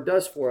God's word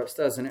does for us,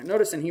 doesn't it?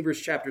 Notice in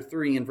Hebrews chapter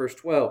 3 and verse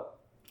 12,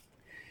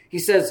 he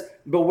says,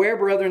 "Beware,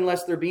 brethren,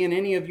 lest there be in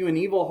any of you an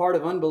evil heart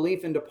of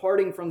unbelief in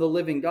departing from the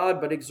living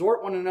God, but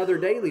exhort one another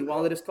daily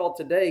while it is called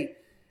today,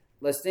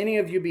 lest any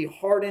of you be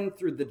hardened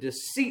through the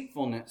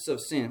deceitfulness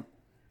of sin.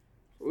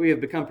 We have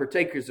become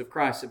partakers of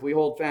Christ if we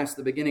hold fast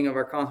the beginning of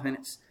our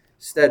confidence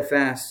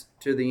steadfast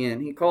to the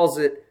end." He calls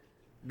it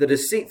the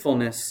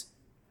deceitfulness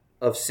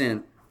of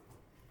sin.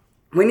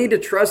 We need to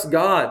trust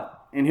God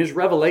and his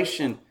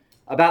revelation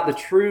about the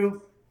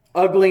true,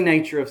 ugly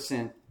nature of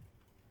sin.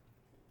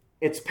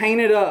 It's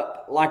painted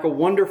up like a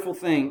wonderful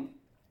thing,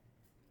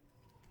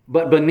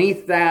 but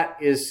beneath that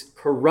is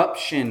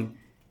corruption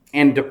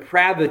and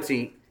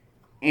depravity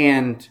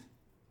and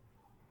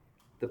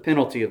the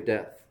penalty of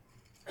death.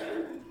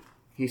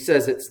 He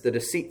says it's the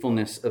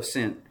deceitfulness of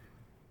sin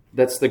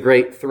that's the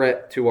great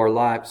threat to our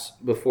lives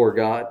before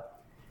God.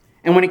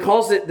 And when he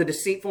calls it the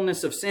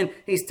deceitfulness of sin,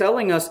 he's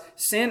telling us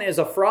sin is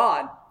a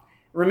fraud.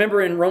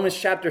 Remember in Romans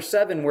chapter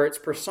 7 where it's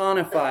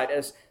personified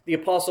as the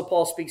Apostle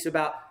Paul speaks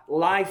about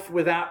life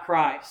without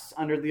Christ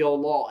under the old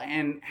law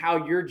and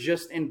how you're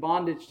just in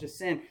bondage to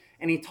sin.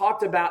 And he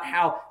talked about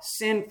how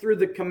sin through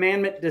the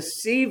commandment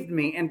deceived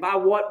me, and by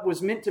what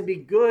was meant to be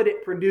good,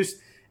 it produced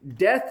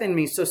death in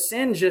me. So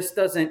sin just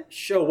doesn't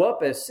show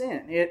up as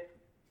sin. It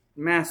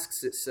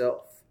masks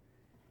itself.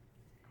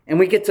 And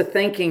we get to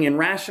thinking and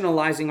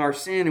rationalizing our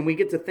sin, and we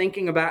get to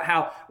thinking about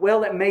how,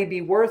 well, it may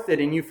be worth it.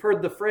 And you've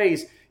heard the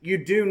phrase,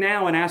 you do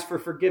now and ask for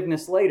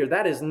forgiveness later.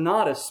 That is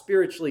not a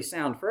spiritually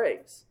sound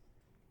phrase.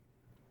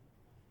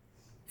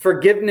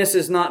 Forgiveness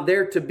is not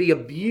there to be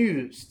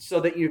abused so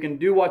that you can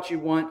do what you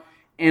want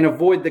and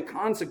avoid the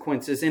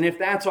consequences. And if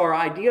that's our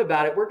idea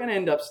about it, we're going to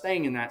end up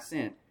staying in that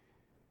sin.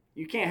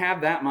 You can't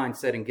have that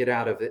mindset and get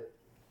out of it.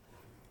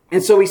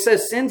 And so he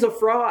says, sin's a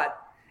fraud.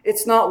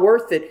 It's not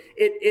worth it.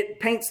 It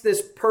paints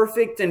this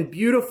perfect and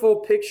beautiful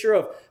picture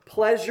of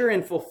pleasure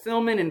and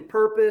fulfillment and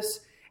purpose,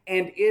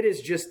 and it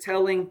is just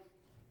telling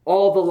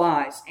all the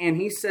lies. And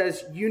he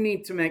says you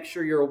need to make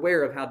sure you're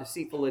aware of how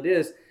deceitful it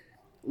is,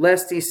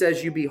 lest, he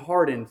says, you be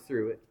hardened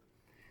through it.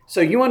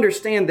 So you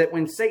understand that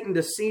when Satan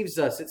deceives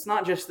us, it's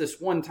not just this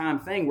one-time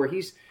thing where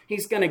he's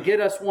going to get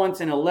us once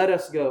and he'll let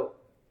us go.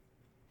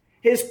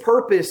 His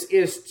purpose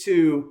is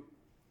to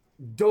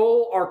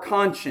dull our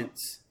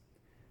conscience,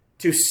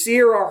 to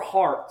sear our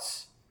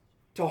hearts,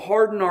 to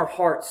harden our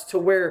hearts, to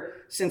where,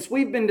 since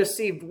we've been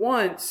deceived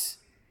once,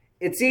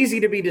 it's easy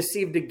to be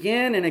deceived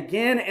again,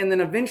 and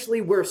then eventually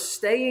we're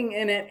staying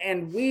in it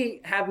and we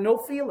have no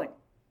feeling.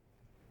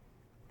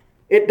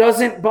 It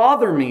doesn't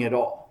bother me at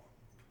all.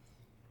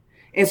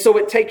 And so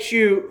it takes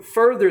you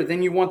further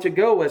than you want to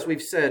go, as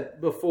we've said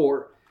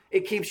before.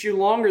 It keeps you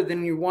longer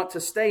than you want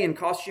to stay and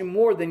costs you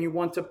more than you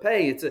want to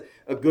pay. It's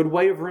a good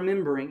way of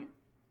remembering.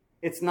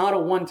 It's not a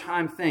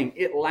one-time thing.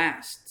 It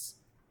lasts.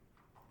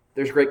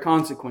 There's great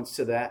consequence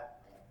to that.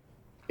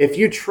 If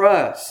you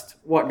trust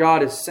what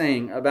God is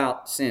saying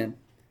about sin,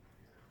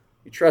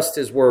 you trust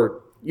His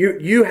Word,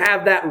 you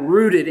have that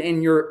rooted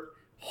in your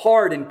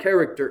heart and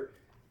character,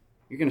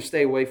 you're going to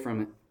stay away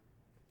from it.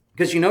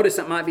 Because you notice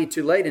it might be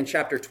too late. In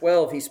chapter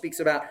 12, he speaks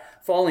about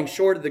falling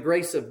short of the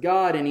grace of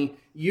God, and he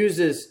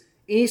uses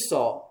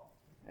Esau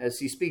as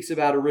he speaks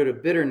about a root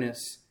of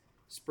bitterness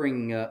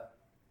springing up.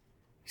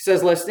 He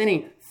says, lest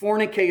any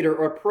fornicator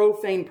or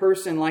profane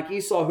person like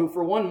Esau, who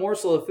for one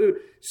morsel of food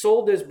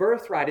sold his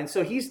birthright. And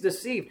so he's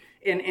deceived.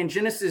 In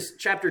Genesis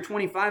chapter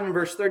 25 and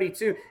verse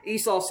 32,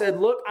 Esau said,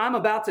 look, I'm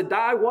about to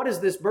die. What is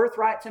this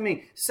birthright to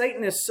me?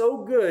 Satan is so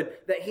good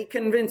that he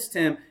convinced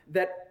him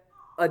that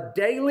a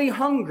daily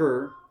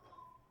hunger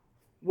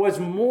was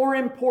more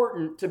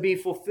important to be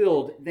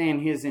fulfilled than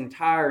his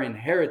entire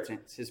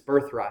inheritance, his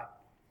birthright.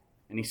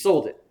 And he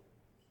sold it.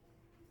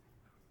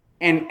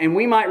 And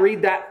we might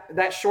read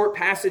that short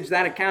passage,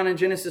 that account in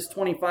Genesis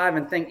 25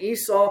 and think,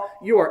 Esau,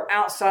 you are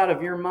outside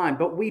of your mind.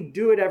 But we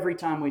do it every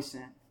time we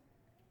sin.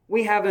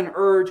 We have an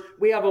urge,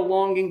 we have a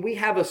longing, we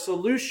have a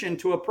solution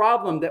to a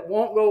problem that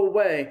won't go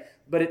away,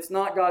 but it's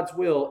not God's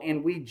will,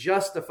 and we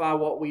justify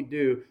what we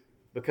do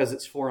because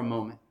it's for a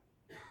moment.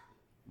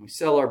 We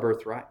sell our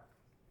birthright.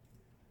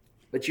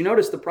 But you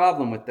notice the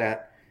problem with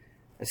that,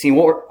 as he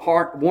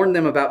warned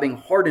them about being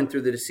hardened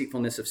through the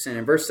deceitfulness of sin.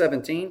 In verse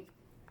 17,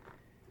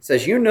 it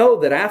says, you know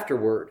that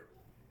afterward,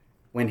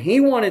 when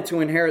he wanted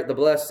to inherit the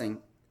blessing,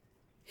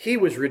 he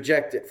was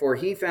rejected, for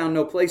he found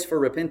no place for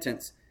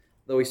repentance,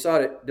 though he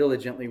sought it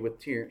diligently with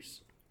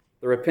tears.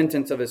 The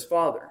repentance of his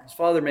father. His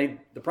father made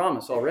the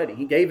promise already.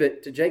 He gave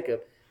it to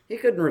Jacob. He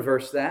couldn't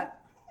reverse that.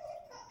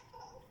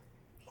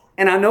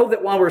 And I know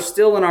that while we're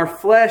still in our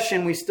flesh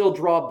and we still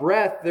draw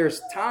breath,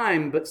 there's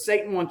time, but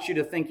Satan wants you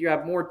to think you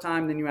have more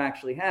time than you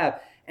actually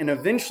have. And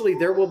eventually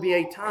there will be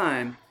a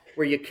time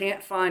where you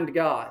can't find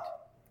God.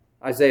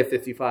 Isaiah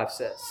 55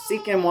 says,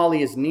 seek Him while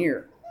He is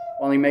near,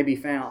 while He may be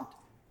found.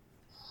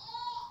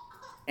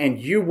 And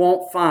you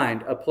won't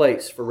find a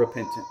place for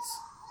repentance.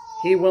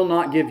 He will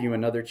not give you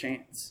another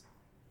chance.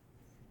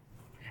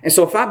 And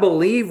so if I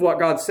believe what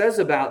God says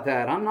about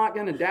that, I'm not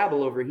going to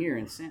dabble over here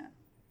in sin.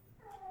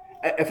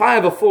 If I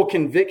have a full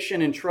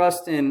conviction and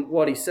trust in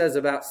what He says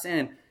about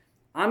sin,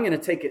 I'm going to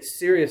take it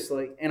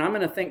seriously, and I'm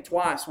going to think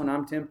twice when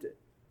I'm tempted.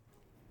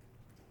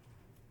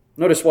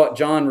 Notice what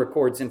John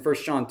records in 1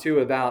 John 2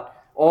 about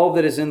all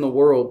that is in the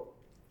world.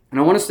 And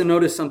I want us to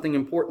notice something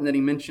important that he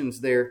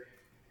mentions there.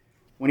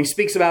 When he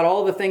speaks about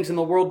all the things in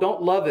the world,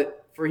 don't love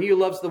it. For he who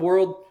loves the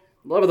world,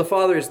 the love of the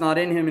Father is not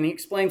in him. And he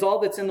explains all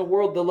that's in the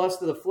world, the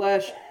lust of the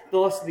flesh, the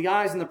lust of the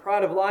eyes, and the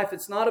pride of life.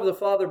 It's not of the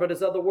Father, but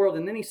is of the world.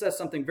 And then he says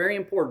something very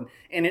important.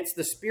 And it's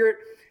the Spirit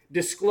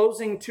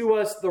disclosing to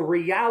us the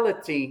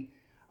reality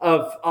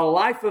of a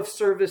life of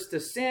service to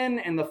sin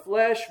and the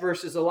flesh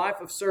versus a life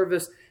of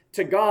service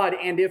to God.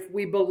 And if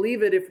we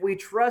believe it, if we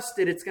trust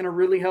it, it's going to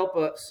really help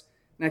us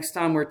next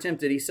time we're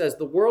tempted. He says,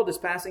 the world is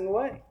passing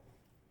away,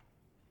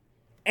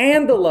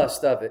 and the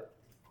lust of it,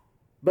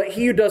 but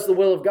he who does the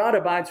will of God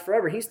abides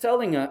forever. He's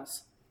telling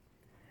us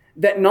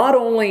that not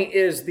only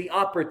is the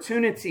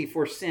opportunity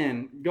for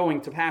sin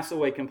going to pass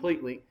away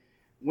completely,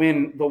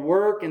 when the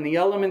work and the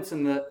elements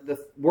and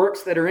the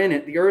works that are in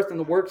it, the earth and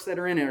the works that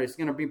are in it is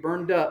going to be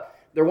burned up,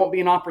 there won't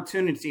be an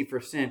opportunity for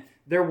sin.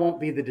 There won't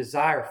be the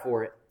desire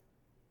for it.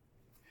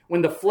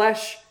 When the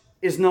flesh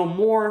is no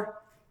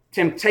more,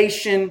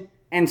 temptation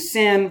and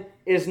sin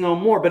is no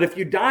more. But if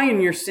you die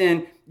in your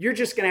sin, you're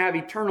just going to have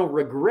eternal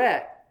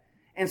regret.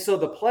 And so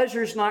the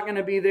pleasure's not going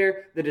to be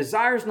there. The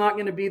desire's not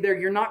going to be there.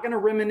 You're not going to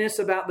reminisce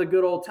about the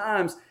good old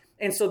times.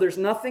 And so there's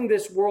nothing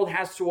this world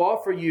has to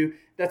offer you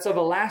that's of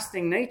a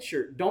lasting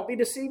nature. Don't be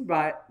deceived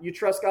by it. You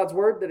trust God's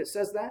word that it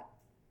says that?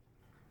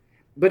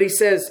 But he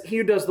says, he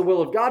who does the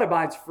will of God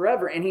abides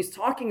forever. And he's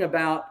talking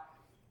about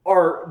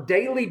our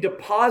daily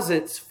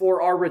deposits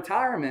for our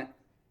retirement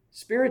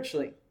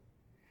spiritually.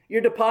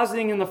 You're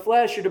depositing in the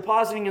flesh, you're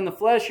depositing in the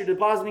flesh, you're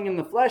depositing in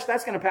the flesh.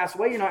 That's going to pass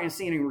away. You're not going to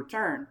see any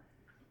return.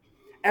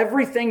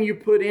 Everything you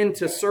put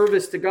into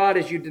service to God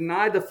as you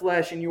deny the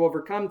flesh and you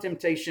overcome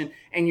temptation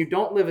and you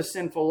don't live a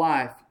sinful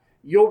life,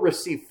 you'll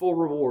receive full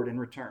reward in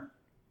return.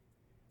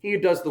 He who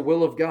does the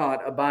will of God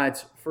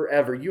abides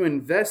forever. You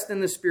invest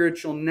in the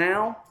spiritual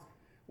now,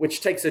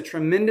 which takes a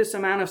tremendous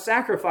amount of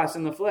sacrifice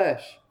in the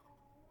flesh,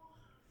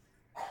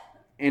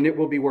 and it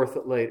will be worth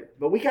it later.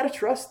 But we got to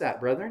trust that,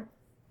 brethren.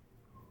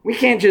 We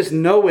can't just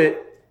know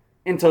it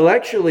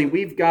intellectually.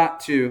 We've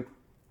got to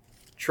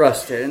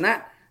trust it. And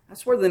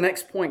that's where the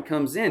next point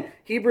comes in.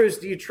 Hebrews,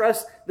 do you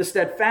trust the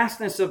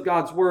steadfastness of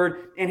God's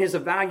word and his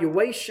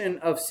evaluation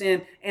of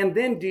sin? And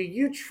then do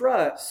you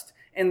trust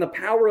in the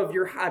power of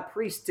your high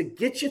priest to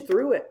get you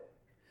through it?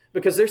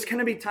 Because there's going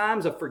to be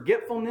times of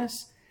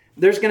forgetfulness.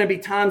 There's going to be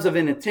times of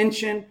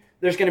inattention.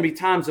 There's going to be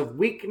times of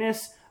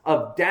weakness,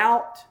 of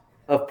doubt,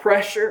 of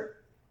pressure.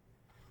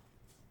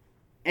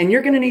 And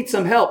you're going to need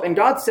some help. And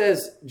God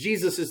says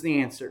Jesus is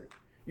the answer.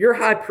 Your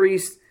high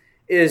priest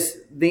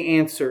is the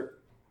answer.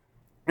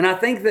 And I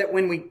think that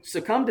when we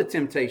succumb to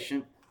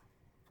temptation,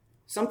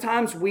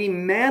 sometimes we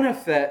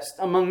manifest,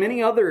 among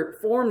many other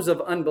forms of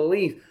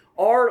unbelief,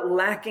 our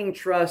lacking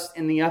trust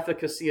in the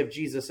efficacy of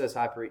Jesus as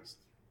high priest.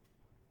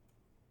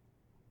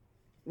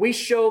 We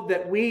showed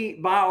that we,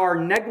 by our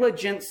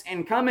negligence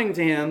in coming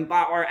to him,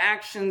 by our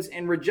actions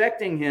in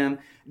rejecting him,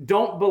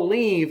 don't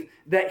believe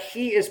that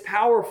he is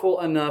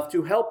powerful enough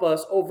to help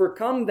us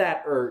overcome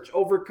that urge,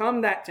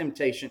 overcome that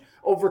temptation,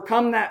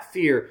 overcome that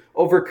fear,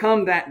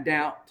 overcome that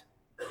doubt.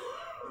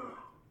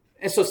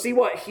 And so see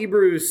what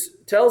Hebrews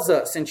tells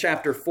us in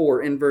chapter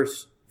 4 in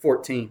verse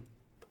 14.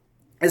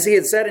 As he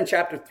had said in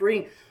chapter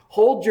 3,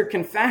 hold your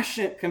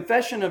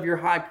confession of your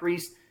high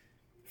priest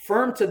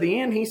firm to the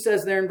end. He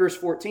says there in verse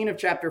 14 of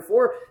chapter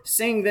 4,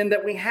 seeing then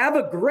that we have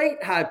a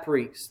great high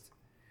priest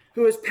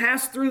who has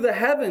passed through the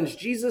heavens,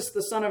 Jesus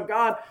the Son of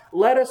God,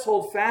 let us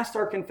hold fast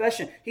our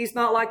confession. He's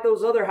not like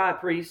those other high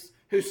priests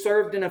who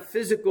served in a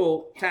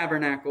physical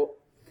tabernacle.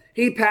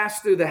 He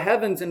passed through the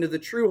heavens into the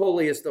true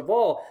holiest of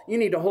all. You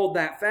need to hold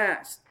that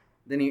fast.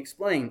 Then he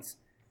explains,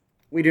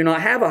 we do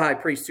not have a high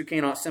priest who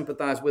cannot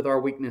sympathize with our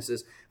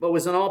weaknesses, but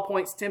was in all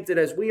points tempted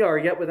as we are,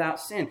 yet without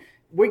sin.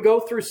 We go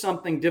through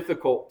something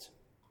difficult.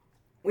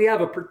 We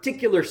have a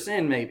particular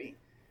sin maybe.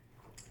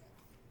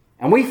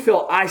 And we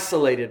feel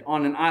isolated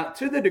on an island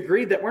to the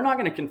degree that we're not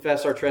going to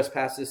confess our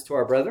trespasses to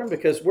our brethren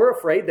because we're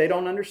afraid they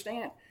don't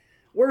understand.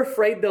 We're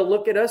afraid they'll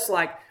look at us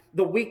like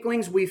the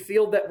weaklings we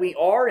feel that we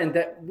are and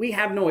that we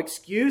have no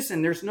excuse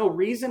and there's no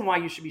reason why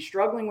you should be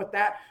struggling with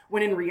that.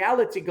 When in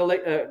reality,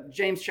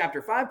 James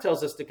chapter 5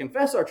 tells us to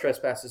confess our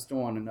trespasses to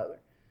one another.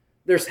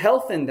 There's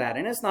health in that.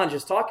 And it's not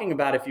just talking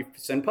about if you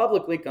sin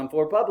publicly, come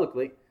forward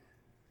publicly.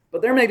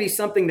 But there may be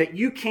something that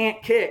you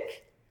can't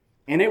kick,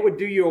 and it would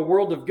do you a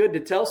world of good to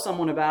tell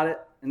someone about it,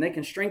 and they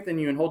can strengthen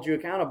you and hold you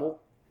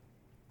accountable.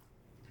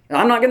 Now,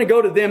 I'm not going to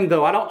go to them,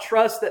 though. I don't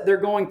trust that they're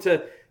going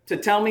to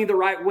tell me the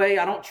right way.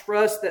 I don't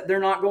trust that they're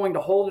not going to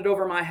hold it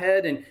over my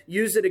head and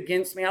use it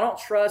against me. I don't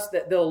trust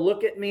that they'll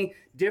look at me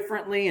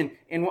differently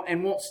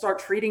and won't start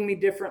treating me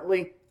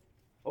differently.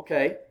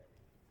 Okay.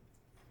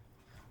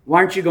 Why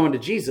aren't you going to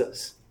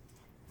Jesus?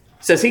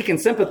 It says he can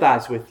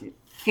sympathize with you.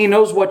 He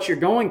knows what you're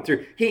going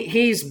through.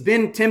 He's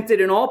been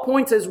tempted in all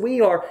points as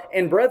we are.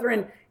 And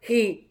brethren,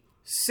 he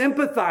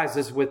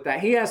sympathizes with that.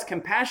 He has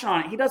compassion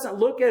on it. He doesn't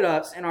look at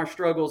us in our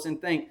struggles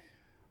and think,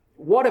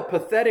 what a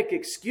pathetic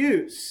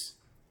excuse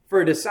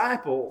for a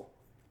disciple.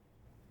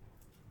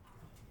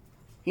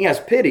 He has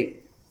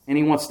pity and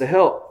he wants to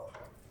help.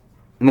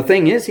 And the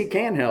thing is, he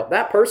can help.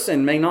 That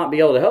person may not be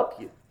able to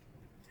help you.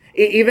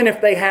 Even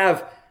if they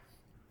have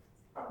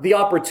the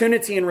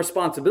opportunity and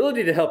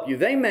responsibility to help you,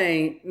 they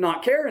may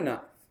not care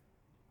enough.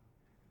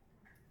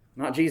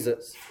 Not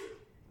Jesus.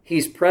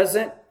 He's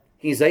present.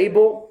 He's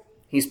able.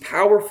 He's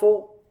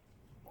powerful.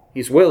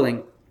 He's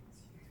willing.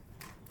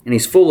 And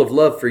he's full of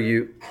love for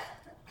you.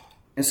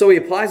 And so he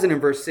applies it in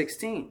verse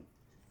 16.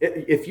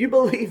 If you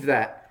believe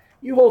that,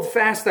 you hold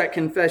fast that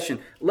confession.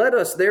 Let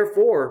us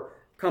therefore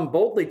come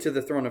boldly to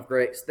the throne of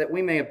grace, that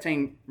we may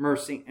obtain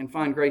mercy and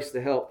find grace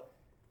to help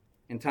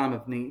in time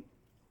of need.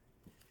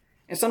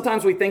 And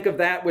sometimes we think of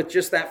that with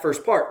just that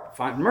first part.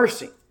 Find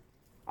mercy.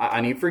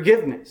 I need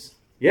forgiveness.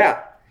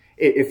 Yeah.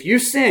 If you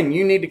sin,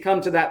 you need to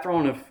come to that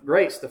throne of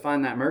grace to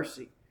find that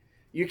mercy.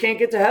 You can't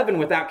get to heaven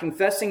without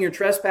confessing your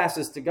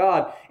trespasses to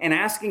God and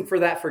asking for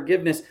that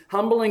forgiveness,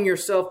 humbling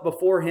yourself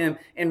before Him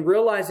and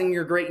realizing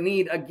your great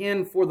need,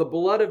 again, for the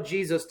blood of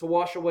Jesus to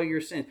wash away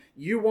your sin.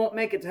 You won't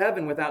make it to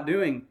heaven without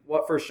doing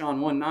what 1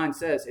 John 1:9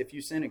 says, if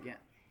you sin again.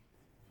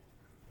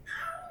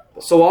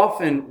 But so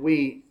often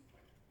we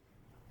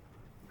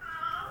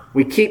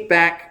keep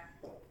back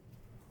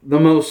the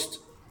most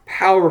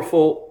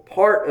powerful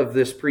part of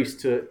this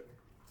priesthood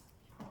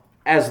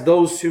as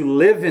those who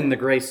live in the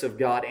grace of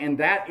God, and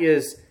that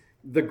is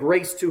the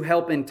grace to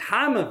help in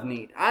time of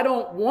need. I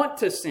don't want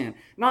to sin.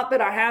 Not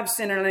that I have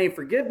sinned and I need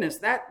forgiveness.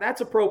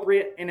 That's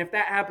appropriate, and if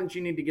that happens,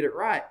 you need to get it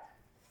right.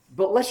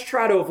 But let's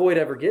try to avoid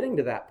ever getting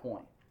to that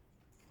point.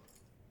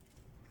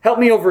 Help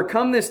me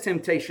overcome this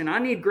temptation. I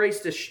need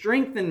grace to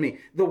strengthen me.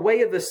 The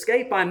way of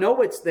escape, I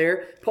know it's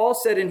there. Paul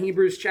said in 2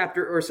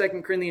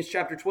 Corinthians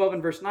chapter 12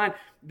 and verse 9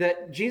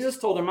 that Jesus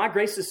told him, my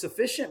grace is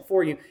sufficient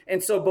for you.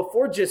 And so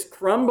before just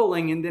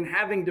crumbling and then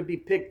having to be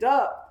picked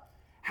up,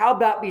 how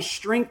about be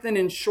strengthened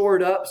and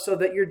shored up so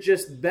that you're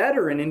just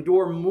better and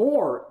endure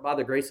more by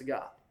the grace of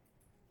God?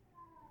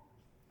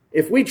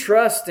 If we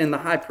trust in the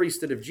high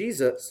priesthood of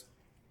Jesus,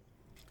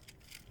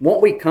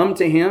 won't we come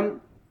to Him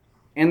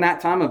in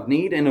that time of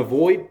need and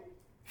avoid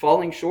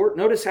falling short?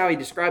 Notice how he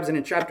describes it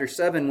in chapter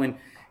 7 when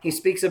he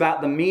speaks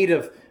about the meat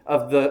of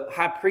the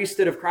high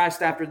priesthood of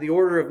Christ after the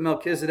order of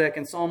Melchizedek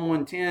in Psalm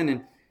 110.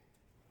 And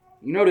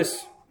you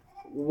notice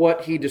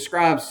what he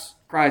describes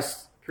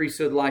Christ's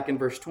priesthood like in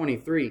verse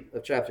 23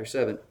 of chapter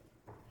 7.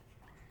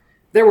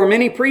 There were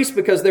many priests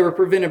because they were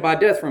prevented by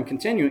death from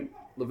continuing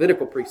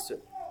Levitical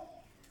priesthood.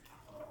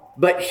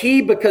 But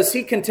he, because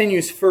he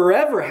continues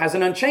forever, has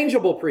an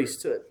unchangeable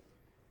priesthood.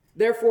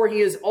 Therefore,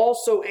 He is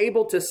also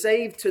able to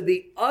save to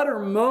the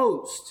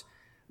uttermost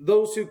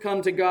those who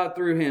come to God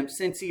through Him,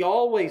 since He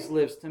always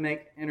lives to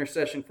make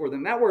intercession for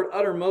them. That word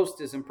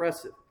uttermost is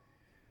impressive.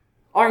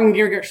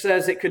 Arnginger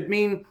says it could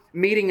mean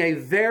meeting a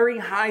very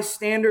high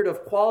standard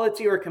of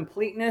quality or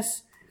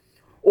completeness,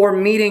 or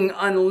meeting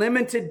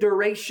unlimited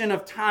duration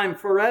of time,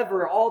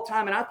 forever, all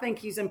time. And I think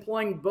he's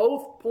employing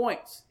both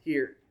points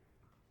here.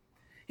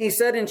 He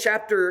said in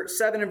chapter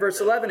 7 and verse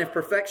 11, if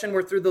perfection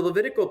were through the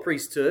Levitical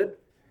priesthood,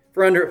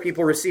 for under it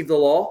people received the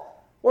law,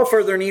 what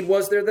further need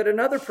was there that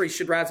another priest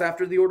should rise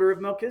after the order of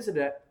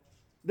Melchizedek?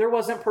 There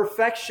wasn't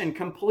perfection,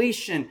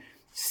 completion.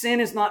 Sin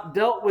is not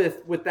dealt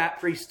with that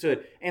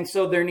priesthood. And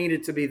so there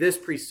needed to be this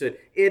priesthood.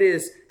 It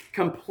is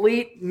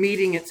complete,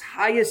 meeting its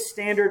highest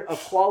standard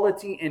of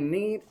quality and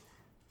need.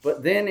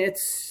 But then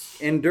it's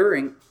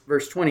enduring.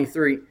 Verse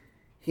 23,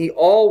 He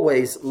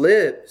always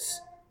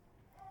lives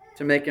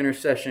to make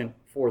intercession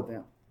for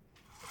them.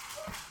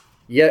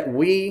 Yet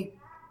we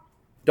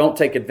don't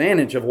take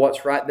advantage of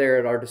what's right there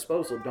at our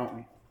disposal, don't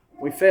we?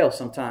 We fail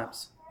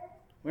sometimes.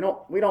 We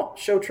don't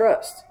show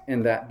trust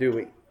in that, do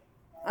we?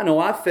 I know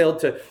I failed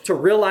to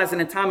realize in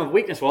a time of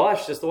weakness, well,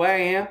 that's just the way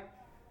I am.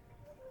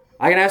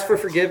 I can ask for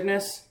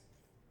forgiveness.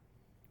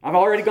 I've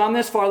already gone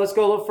this far. Let's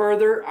go a little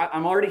further.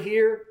 I'm already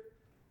here.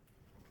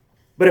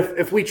 But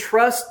if we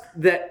trust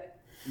that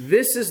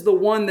this is the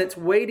one that's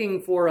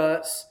waiting for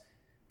us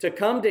to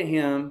come to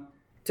Him,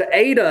 to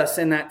aid us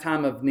in that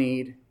time of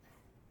need,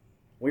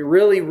 we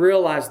really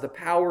realize the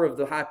power of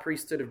the high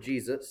priesthood of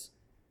Jesus,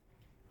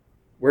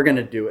 we're going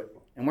to do it.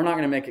 And we're not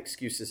going to make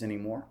excuses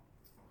anymore.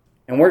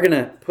 And we're going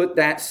to put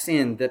that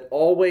sin that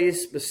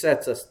always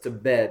besets us to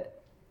bed.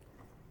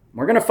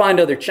 We're going to find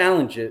other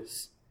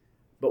challenges,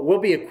 but we'll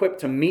be equipped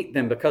to meet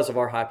them because of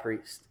our high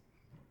priest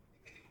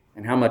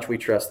and how much we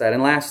trust that.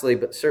 And lastly,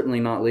 but certainly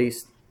not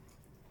least,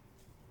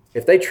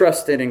 if they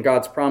trusted in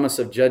God's promise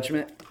of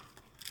judgment,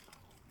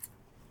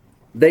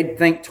 they'd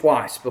think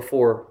twice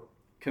before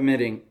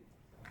committing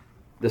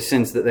the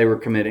sins that they were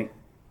committing.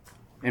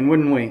 And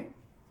wouldn't we?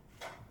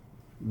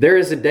 There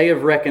is a day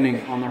of reckoning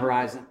on the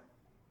horizon.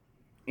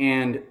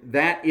 And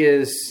that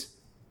is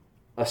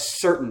a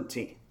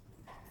certainty.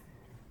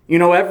 You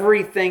know,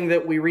 everything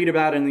that we read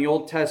about in the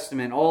Old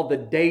Testament, all the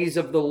days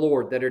of the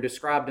Lord that are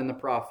described in the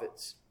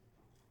prophets.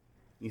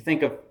 You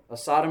think of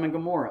Sodom and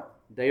Gomorrah,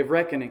 day of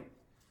reckoning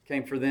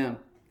came for them.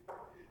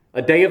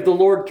 A day of the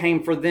Lord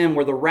came for them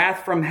where the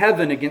wrath from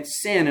heaven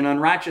against sin and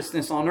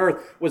unrighteousness on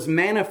earth was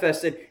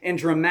manifested in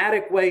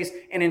dramatic ways,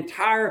 and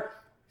entire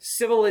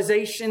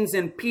civilizations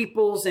and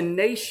peoples and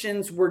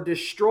nations were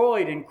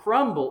destroyed and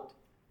crumbled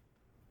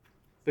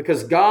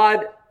because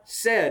God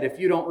said, if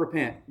you don't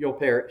repent, you'll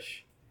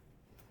perish.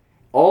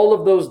 All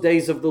of those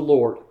days of the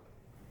Lord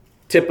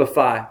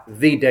typify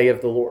the day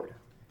of the Lord,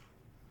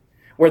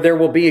 where there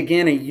will be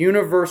again a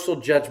universal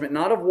judgment,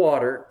 not of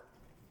water,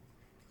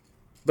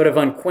 but of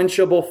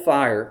unquenchable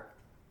fire,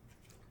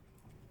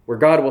 where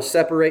God will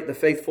separate the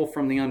faithful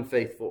from the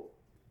unfaithful,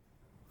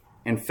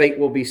 and fate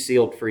will be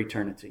sealed for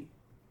eternity.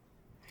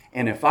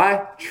 And if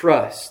I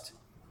trust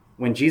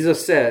when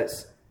Jesus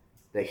says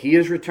that He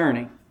is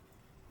returning,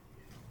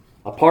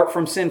 apart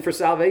from sin for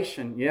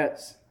salvation,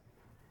 yes,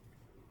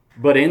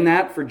 but in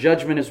that for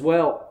judgment as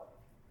well,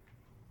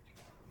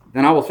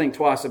 then I will think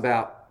twice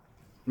about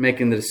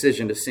making the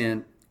decision to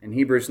sin. In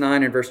Hebrews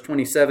 9 and verse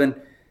 27,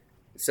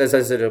 it It says,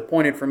 as it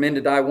appointed for men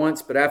to die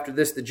once, but after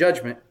this the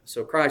judgment.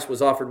 So Christ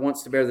was offered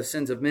once to bear the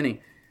sins of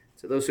many.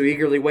 To those who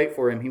eagerly wait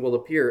for him, he will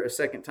appear a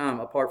second time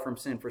apart from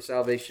sin for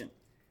salvation.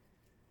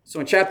 So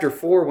in chapter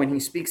 4, when he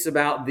speaks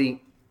about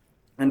the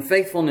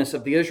unfaithfulness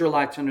of the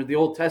Israelites under the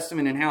Old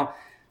Testament and how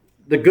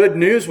the good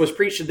news was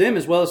preached to them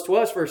as well as to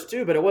us, verse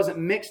 2, but it wasn't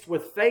mixed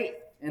with faith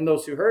in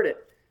those who heard it.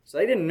 So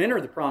they didn't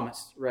enter the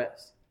promised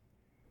rest.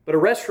 But a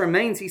rest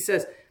remains, he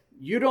says,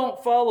 you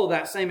don't follow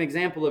that same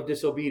example of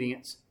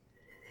disobedience.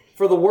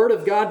 For the word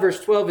of God,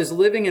 verse 12, is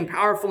living and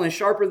powerful and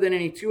sharper than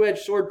any two-edged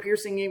sword,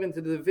 piercing even to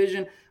the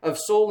division of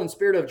soul and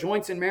spirit, of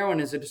joints and marrow, and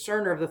is a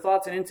discerner of the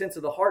thoughts and intents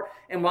of the heart.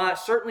 And while it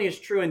certainly is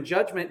true in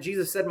judgment,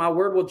 Jesus said, my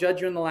word will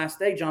judge you in the last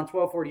day, John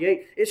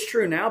 12:48. It's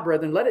true now,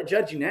 brethren. Let it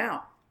judge you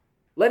now.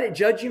 Let it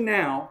judge you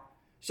now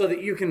so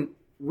that you can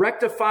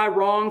rectify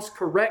wrongs,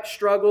 correct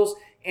struggles,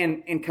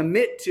 and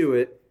commit to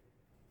it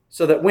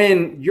so that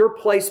when you're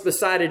placed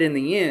beside it in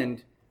the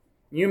end,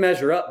 you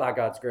measure up by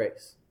God's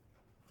grace.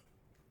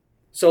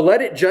 So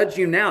let it judge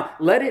you now.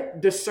 Let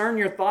it discern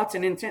your thoughts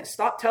and intent.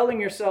 Stop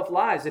telling yourself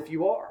lies if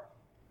you are.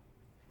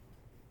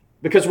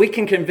 Because we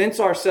can convince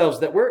ourselves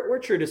that we're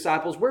true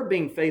disciples, we're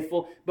being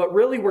faithful, but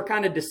really we're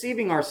kind of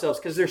deceiving ourselves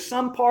because there's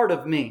some part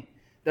of me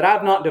that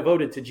I've not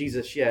devoted to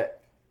Jesus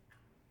yet.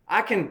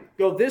 I can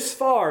go this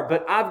far,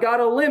 but I've got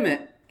a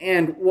limit.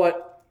 And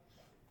what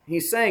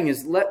he's saying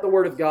is let the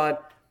word of God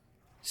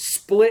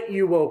split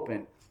you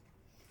open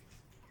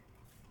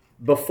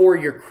before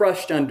you're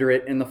crushed under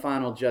it in the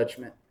final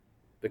judgment.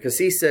 Because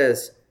he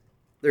says,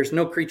 there's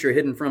no creature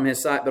hidden from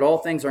his sight, but all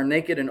things are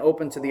naked and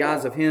open to the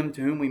eyes of him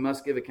to whom we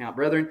must give account.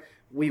 Brethren,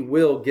 we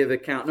will give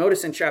account.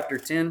 Notice in chapter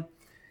 10,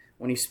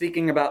 when he's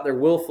speaking about their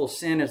willful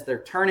sin as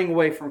they're turning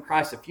away from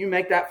Christ, if you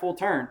make that full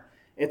turn,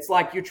 it's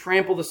like you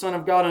trample the Son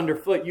of God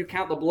underfoot. You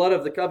count the blood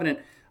of the covenant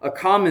a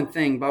common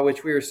thing by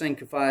which we are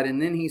sanctified.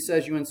 And then he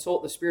says you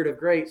insult the Spirit of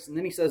grace. And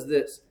then he says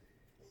this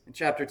in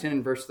chapter 10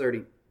 and verse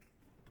 30.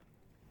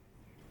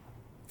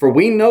 For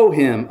we know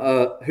him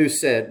who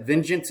said,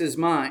 vengeance is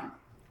mine.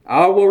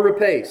 I will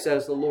repay,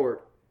 says the Lord.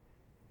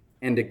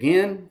 And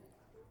again,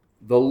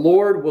 the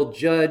Lord will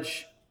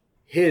judge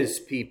his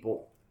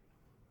people.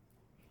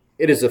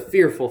 It is a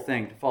fearful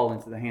thing to fall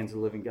into the hands of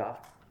the living God.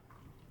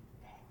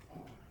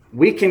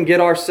 We can get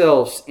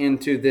ourselves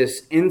into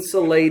this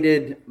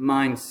insulated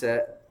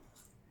mindset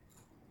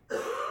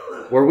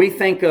where we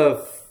think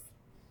of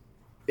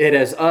it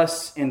as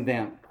us and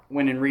them,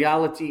 when in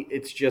reality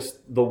it's just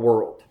the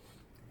world.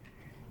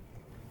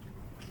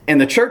 And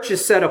the church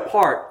is set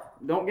apart.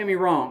 Don't get me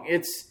wrong.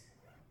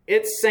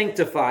 It's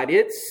sanctified.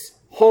 It's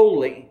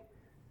holy.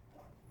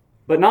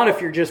 But not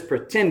if you're just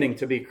pretending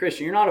to be a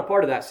Christian. You're not a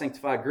part of that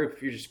sanctified group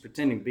if you're just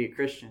pretending to be a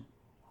Christian.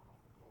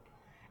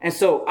 And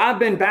so I've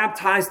been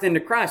baptized into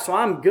Christ, so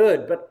I'm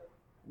good. But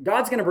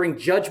God's going to bring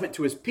judgment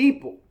to his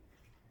people.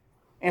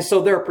 And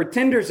so there are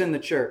pretenders in the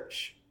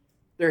church.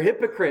 There are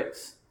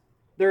hypocrites.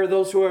 There are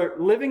those who are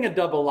living a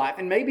double life.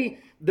 And maybe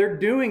they're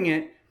doing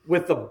it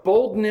with a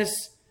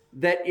boldness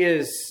that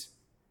is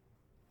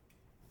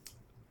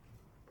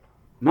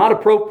not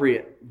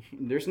appropriate.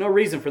 There's no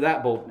reason for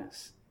that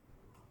boldness.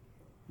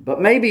 But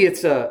maybe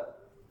it's a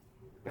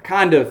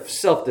kind of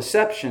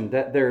self-deception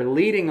that they're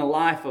leading a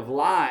life of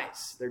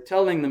lies. They're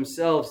telling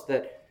themselves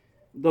that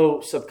though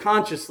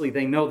subconsciously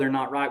they know they're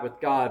not right with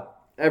God,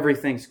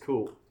 everything's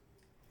cool.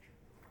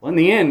 Well, in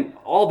the end,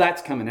 all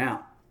that's coming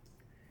out.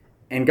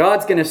 And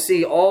God's going to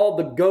see all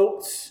the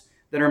goats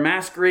that are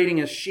masquerading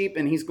as sheep,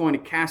 and he's going to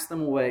cast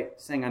them away,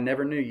 saying, I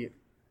never knew you.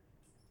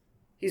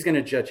 He's going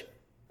to judge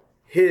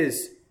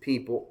his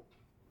people.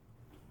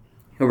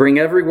 He'll bring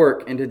every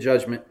work into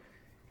judgment,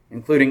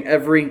 including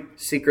every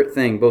secret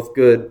thing, both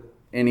good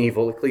and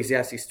evil.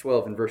 Ecclesiastes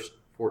 12 and verse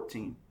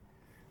 14.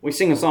 We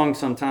sing a song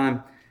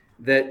sometime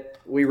that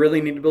we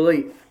really need to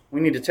believe. We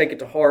need to take it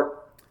to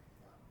heart.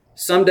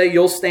 Someday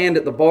you'll stand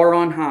at the bar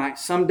on high.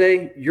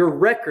 Someday your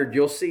record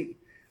you'll see.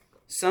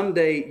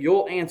 Someday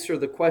you'll answer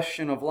the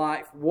question of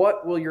life.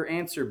 What will your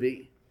answer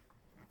be?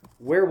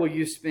 Where will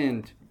you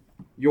spend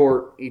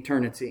your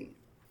eternity?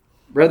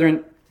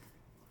 Brethren,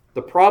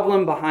 the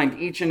problem behind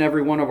each and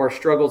every one of our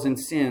struggles and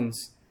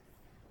sins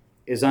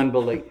is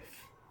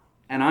unbelief.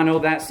 And I know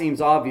that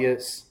seems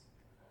obvious,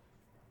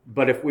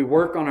 but if we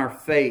work on our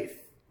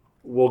faith,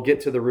 we'll get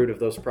to the root of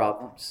those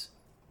problems.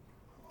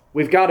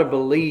 We've got to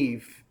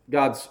believe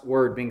God's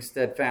word being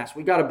steadfast.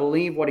 We've got to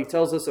believe what he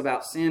tells us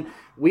about sin.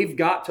 We've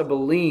got to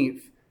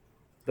believe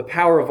the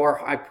power of our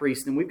high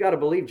priest. And we've got to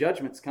believe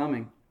judgment's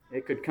coming.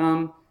 It could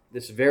come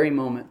this very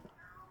moment.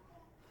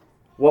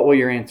 What will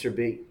your answer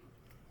be?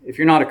 If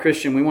you're not a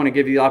Christian, we want to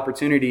give you the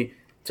opportunity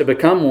to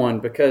become one,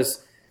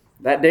 because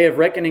that day of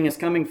reckoning is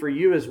coming for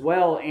you as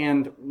well.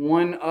 And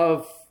one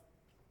of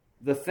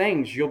the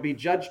things you'll be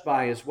judged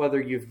by is whether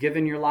you've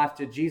given your life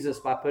to Jesus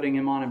by putting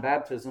him on in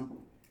baptism.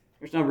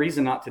 There's no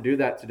reason not to do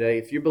that today.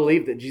 If you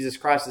believe that Jesus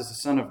Christ is the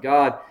Son of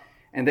God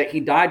and that he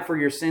died for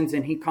your sins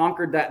and he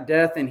conquered that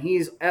death and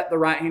he's at the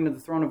right hand of the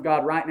throne of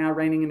God right now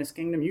reigning in his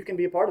kingdom, you can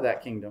be a part of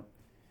that kingdom.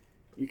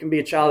 You can be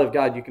a child of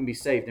God. You can be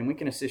saved, and we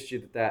can assist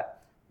you with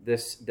that.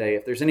 this day.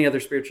 If there's any other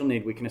spiritual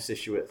need we can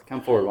assist you with,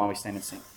 come forward while we stand and sing.